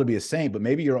 you're called to be a saint, but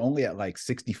maybe you're only at like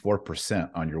 64%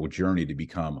 on your journey to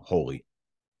become holy,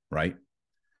 right?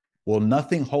 Well,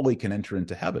 nothing holy can enter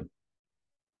into heaven.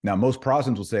 Now, most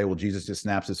Protestants will say, well, Jesus just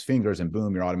snaps his fingers and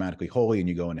boom, you're automatically holy and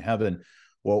you go into heaven.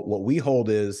 Well, what we hold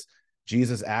is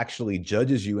Jesus actually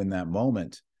judges you in that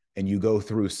moment, and you go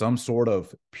through some sort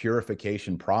of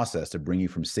purification process to bring you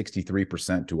from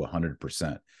 63% to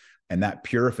 100%. And that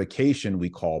purification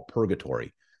we call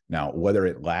purgatory. Now, whether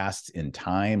it lasts in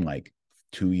time, like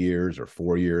 2 years or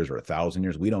 4 years or 1,000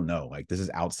 years, we don't know. Like, this is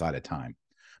outside of time.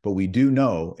 But we do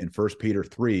know in 1 Peter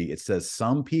 3, it says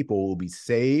some people will be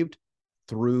saved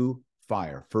through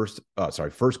fire. 1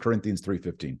 Corinthians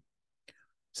 3:15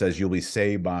 says you'll be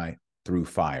saved through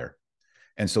fire.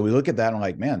 And so we look at that and we're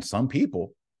like, man, some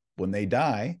people, when they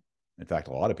die, in fact,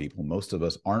 a lot of people, most of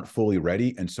us aren't fully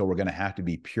ready. And so we're going to have to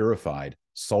be purified,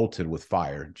 salted with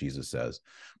fire, Jesus says.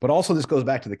 But also this goes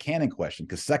back to the canon question,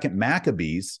 because 2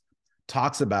 Maccabees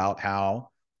talks about how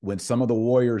when some of the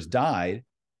warriors died,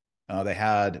 they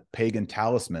had pagan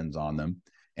talismans on them.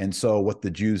 And so what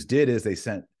the Jews did is they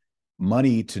sent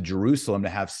money to Jerusalem to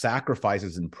have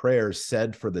sacrifices and prayers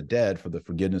said for the dead for the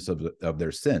forgiveness of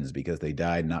their sins, because they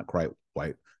died not quite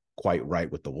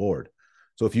right with the Lord.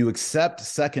 So if you accept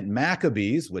 2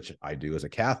 Maccabees, which I do as a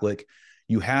Catholic,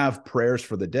 you have prayers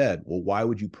for the dead. Well, why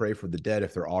would you pray for the dead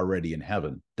if they're already in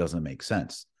heaven? Doesn't make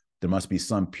sense. There must be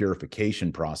some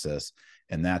purification process,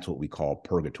 and that's what we call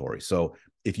purgatory. So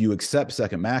if you accept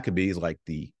 2 Maccabees, like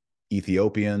the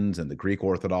Ethiopians and the Greek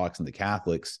Orthodox and the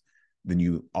Catholics, then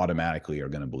you automatically are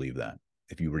going to believe that.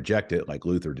 If you reject it, like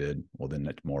Luther did, well, then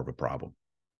that's more of a problem.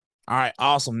 All right,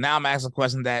 awesome. Now I'm asking a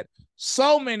question that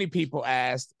so many people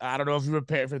asked. I don't know if you're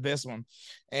prepared for this one.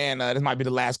 And this might be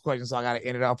the last question, so I got to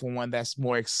end it off on one that's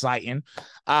more exciting.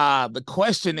 The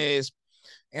question is,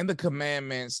 in the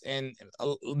commandments and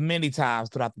many times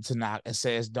throughout the Tanakh, it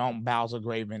says don't bow to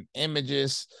graven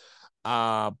images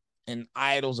and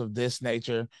idols of this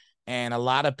nature. And a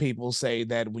lot of people say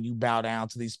that when you bow down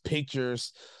to these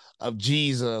pictures of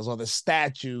Jesus or the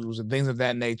statues and things of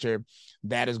that nature,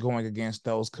 that is going against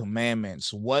those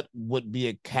commandments. What would be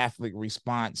a Catholic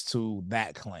response to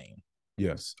that claim?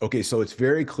 Yes. Okay. So it's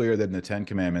very clear that in the Ten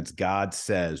Commandments, God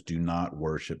says, do not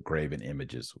worship graven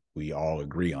images. We all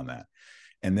agree on that.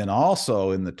 And then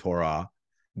also in the Torah,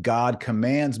 God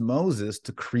commands Moses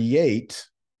to create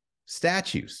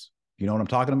statues. You know what I'm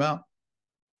talking about?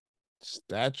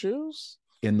 Statues?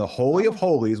 In the Holy of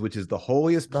Holies, which is the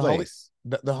holiest place.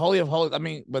 The Holy of Holies. I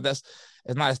mean, but it's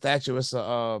not a statue. It's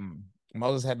a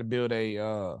Moses had to build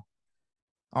a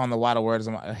on the wider words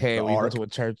in my head The when you go ark. to a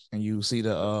church and you see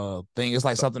the thing. It's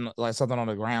like something on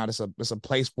the ground. It's a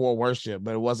place for worship,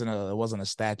 but it wasn't a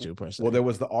statue per se. Well, there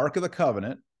was the Ark of the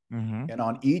Covenant, and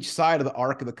on each side of the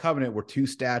Ark of the Covenant were two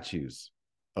statues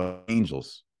of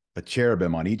angels, a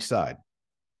cherubim on each side.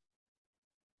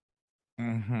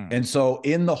 And so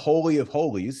in the Holy of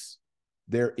Holies,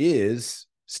 there is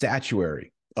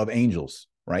statuary of angels,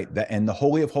 right? That, and the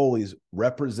Holy of Holies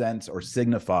represents or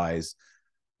signifies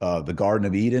the Garden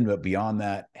of Eden, but beyond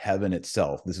that, heaven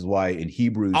itself. This is why in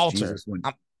Hebrews, altar. Jesus went.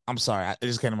 I'm sorry, it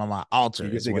just came to my mind. Altar.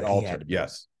 You think an altar?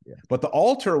 Yes. Yeah. But the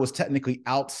altar was technically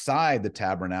outside the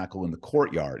tabernacle in the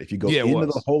courtyard. If you go into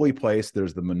the holy place,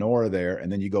 there's the menorah there,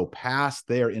 and then you go past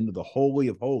there into the Holy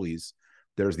of Holies.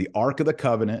 There's the Ark of the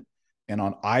Covenant. And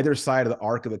on either side of the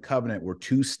Ark of the Covenant were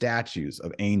two statues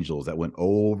of angels that went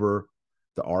over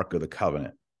the Ark of the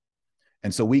Covenant.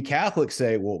 And so we Catholics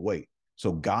say, well, wait.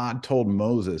 So God told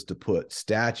Moses to put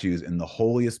statues in the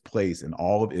holiest place in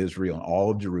all of Israel and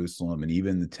all of Jerusalem and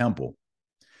even the temple.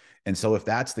 And so if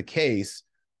that's the case,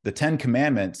 the Ten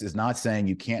Commandments is not saying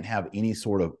you can't have any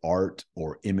sort of art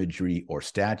or imagery or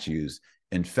statues.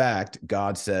 In fact,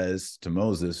 God says to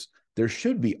Moses, there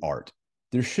should be art.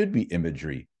 There should be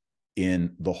imagery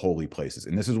in the holy places.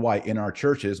 And this is why in our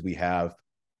churches, we have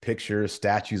pictures,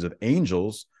 statues of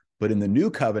angels. But in the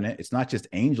new covenant, it's not just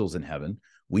angels in heaven.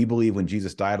 We believe when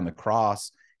Jesus died on the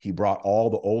cross, he brought all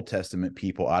the Old Testament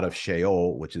people out of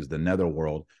Sheol, which is the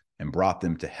netherworld, and brought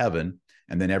them to heaven.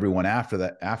 And then everyone after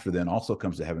then also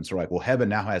comes to heaven. So we're like, well, heaven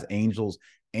now has angels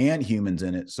and humans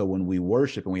in it. So when we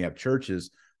worship and we have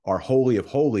churches, our Holy of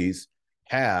Holies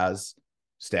has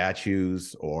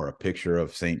statues or a picture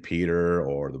of St. Peter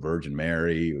or the Virgin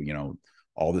Mary, you know,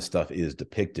 all this stuff is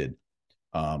depicted.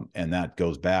 And that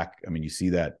goes back. I mean, you see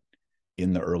that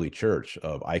in the early church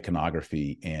of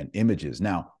iconography and images.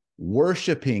 Now,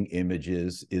 worshiping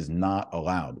images is not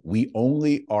allowed. We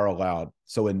only are allowed.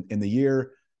 So in the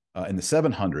year, in the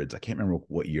 700s, I can't remember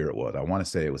what year it was. I want to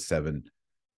say it was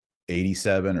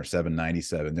 787 or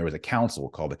 797. There was a council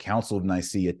called the Council of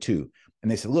Nicaea II. And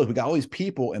they said, look, we got all these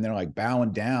people and they're like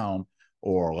bowing down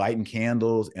or lighting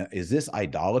candles. Is this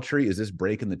idolatry? Is this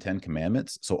breaking the Ten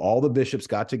Commandments? So all the bishops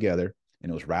got together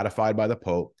and it was ratified by the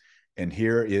Pope. And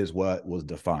here is what was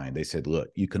defined. They said, look,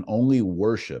 you can only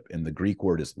worship, and the Greek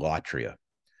word is latria.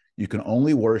 You can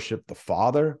only worship the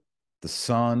Father, the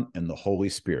Son, and the Holy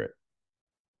Spirit.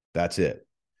 That's it.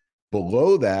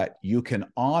 Below that, you can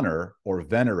honor or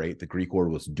venerate. The Greek word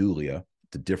was doulia.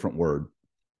 It's a different word.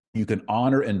 You can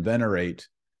honor and venerate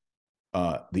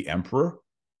the emperor,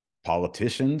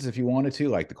 politicians, if you wanted to,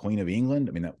 like the Queen of England.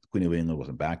 I mean, the Queen of England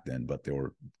wasn't back then, but there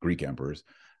were Greek emperors.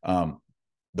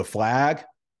 The flag,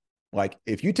 like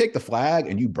if you take the flag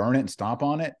and you burn it and stomp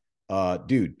on it,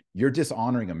 dude, you're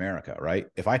dishonoring America, right?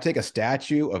 If I take a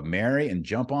statue of Mary and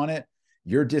jump on it,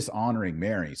 you're dishonoring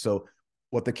Mary. So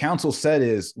what the council said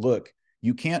is, look,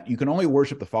 you can only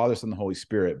worship the Father, Son, and the Holy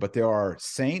Spirit, but there are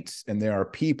saints and there are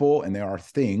people and there are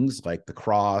things like the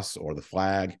cross or the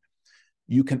flag.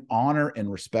 You can honor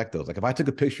and respect those. Like if I took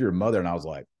a picture of your mother and I was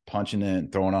like punching it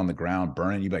and throwing it on the ground,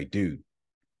 burning, you'd be like, dude,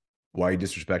 why are you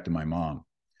disrespecting my mom?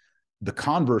 The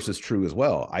converse is true as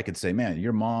well. I could say, man,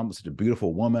 your mom is such a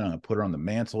beautiful woman. I'm going to put her on the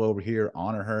mantle over here,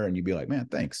 honor her. And you'd be like, man,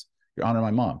 thanks. You're honoring my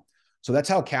mom. So that's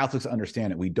how Catholics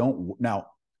understand it. We don't now.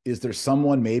 Is there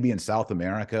someone maybe in South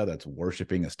America that's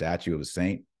worshiping a statue of a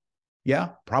saint? Yeah,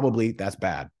 probably. That's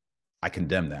bad. I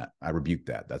condemn that. I rebuke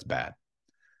that. That's bad.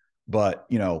 But,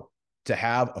 you know, to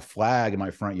have a flag in my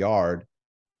front yard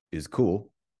is cool.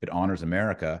 It honors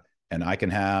America. And I can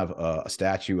have a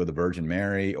statue of the Virgin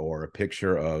Mary or a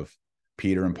picture of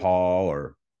Peter and Paul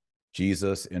or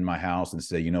Jesus in my house and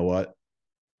say, you know what?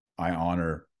 I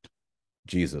honor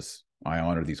Jesus. I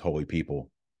honor these holy people.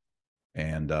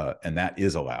 And that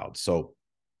is allowed. So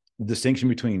the distinction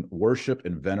between worship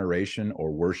and veneration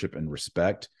or worship and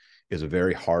respect is a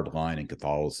very hard line in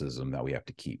Catholicism that we have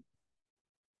to keep.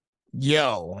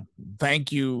 Yo,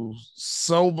 thank you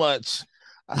so much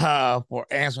for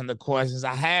answering the questions.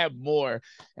 I had more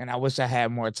and I wish I had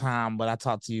more time, but I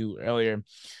talked to you earlier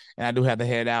and I do have to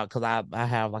head out because I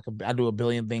have I do a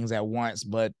billion things at once,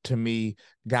 but to me,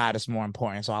 God is more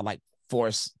important. So I like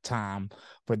force time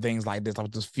for things like this.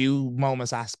 Like just few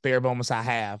moments spare moments I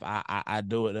have, I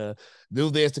do it to do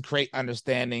this to create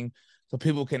understanding so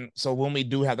people can, so when we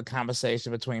do have the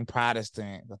conversation between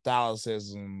Protestant,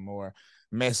 Catholicism, or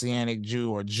Messianic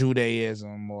Jew or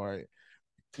Judaism, or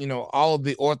all of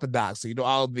the orthodoxy,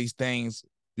 all of these things,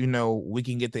 we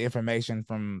can get the information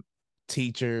from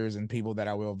teachers and people that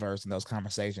are well versed in those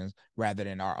conversations rather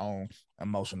than our own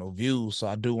emotional views. So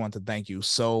I do want to thank you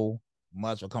so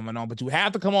much for coming on, but you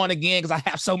have to come on again because I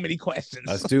have so many questions.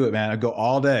 Let's do it, man. I go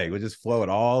all day. We'll just flow it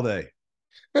all day.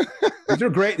 These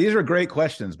are great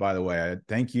questions, by the way. I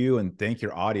thank you and thank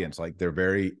your audience. Like, they're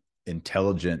very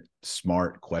intelligent,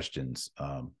 smart questions.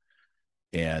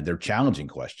 And they're challenging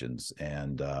questions.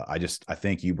 And I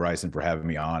thank you, Bryson, for having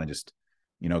me on and just,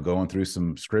 going through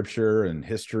some scripture and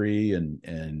history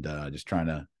and just trying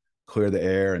to clear the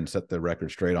air and set the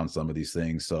record straight on some of these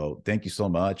things. So thank you so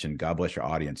much. And God bless your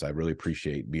audience. I really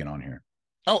appreciate being on here.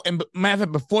 Oh, and matter of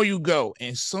fact, before you go,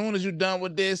 as soon as you're done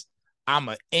with this, I'm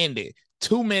going to end it.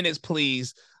 2 minutes,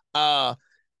 please. What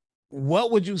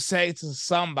would you say to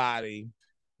somebody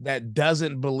that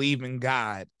doesn't believe in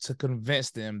God to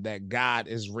convince them that God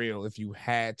is real if you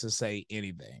had to say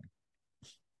anything?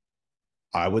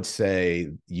 I would say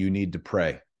you need to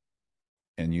pray.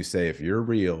 And you say, if you're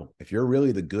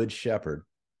really the good shepherd,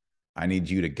 I need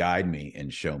you to guide me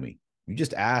and show me. You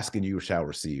just ask and you shall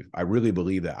receive. I really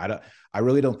believe that. I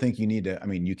really don't think you need to. I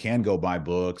mean, you can go buy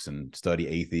books and study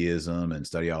atheism and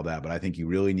study all that, but I think you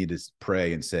really need to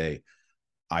pray and say,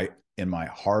 in my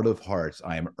heart of hearts,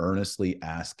 I am earnestly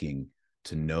asking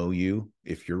to know you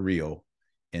if you're real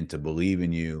and to believe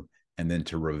in you, and then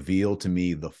to reveal to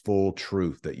me the full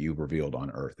truth that you've revealed on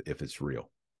earth if it's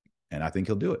real. And I think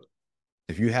he'll do it.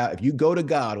 If you go to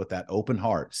God with that open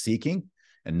heart, seeking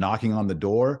and knocking on the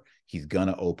door, he's going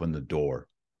to open the door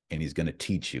and he's going to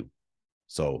teach you.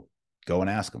 So go and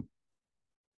ask him.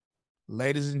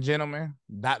 Ladies and gentlemen,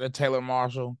 Dr. Taylor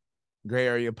Marshall, Gray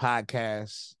Area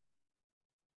Podcast.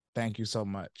 Thank you so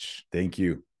much. Thank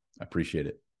you. I appreciate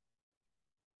it.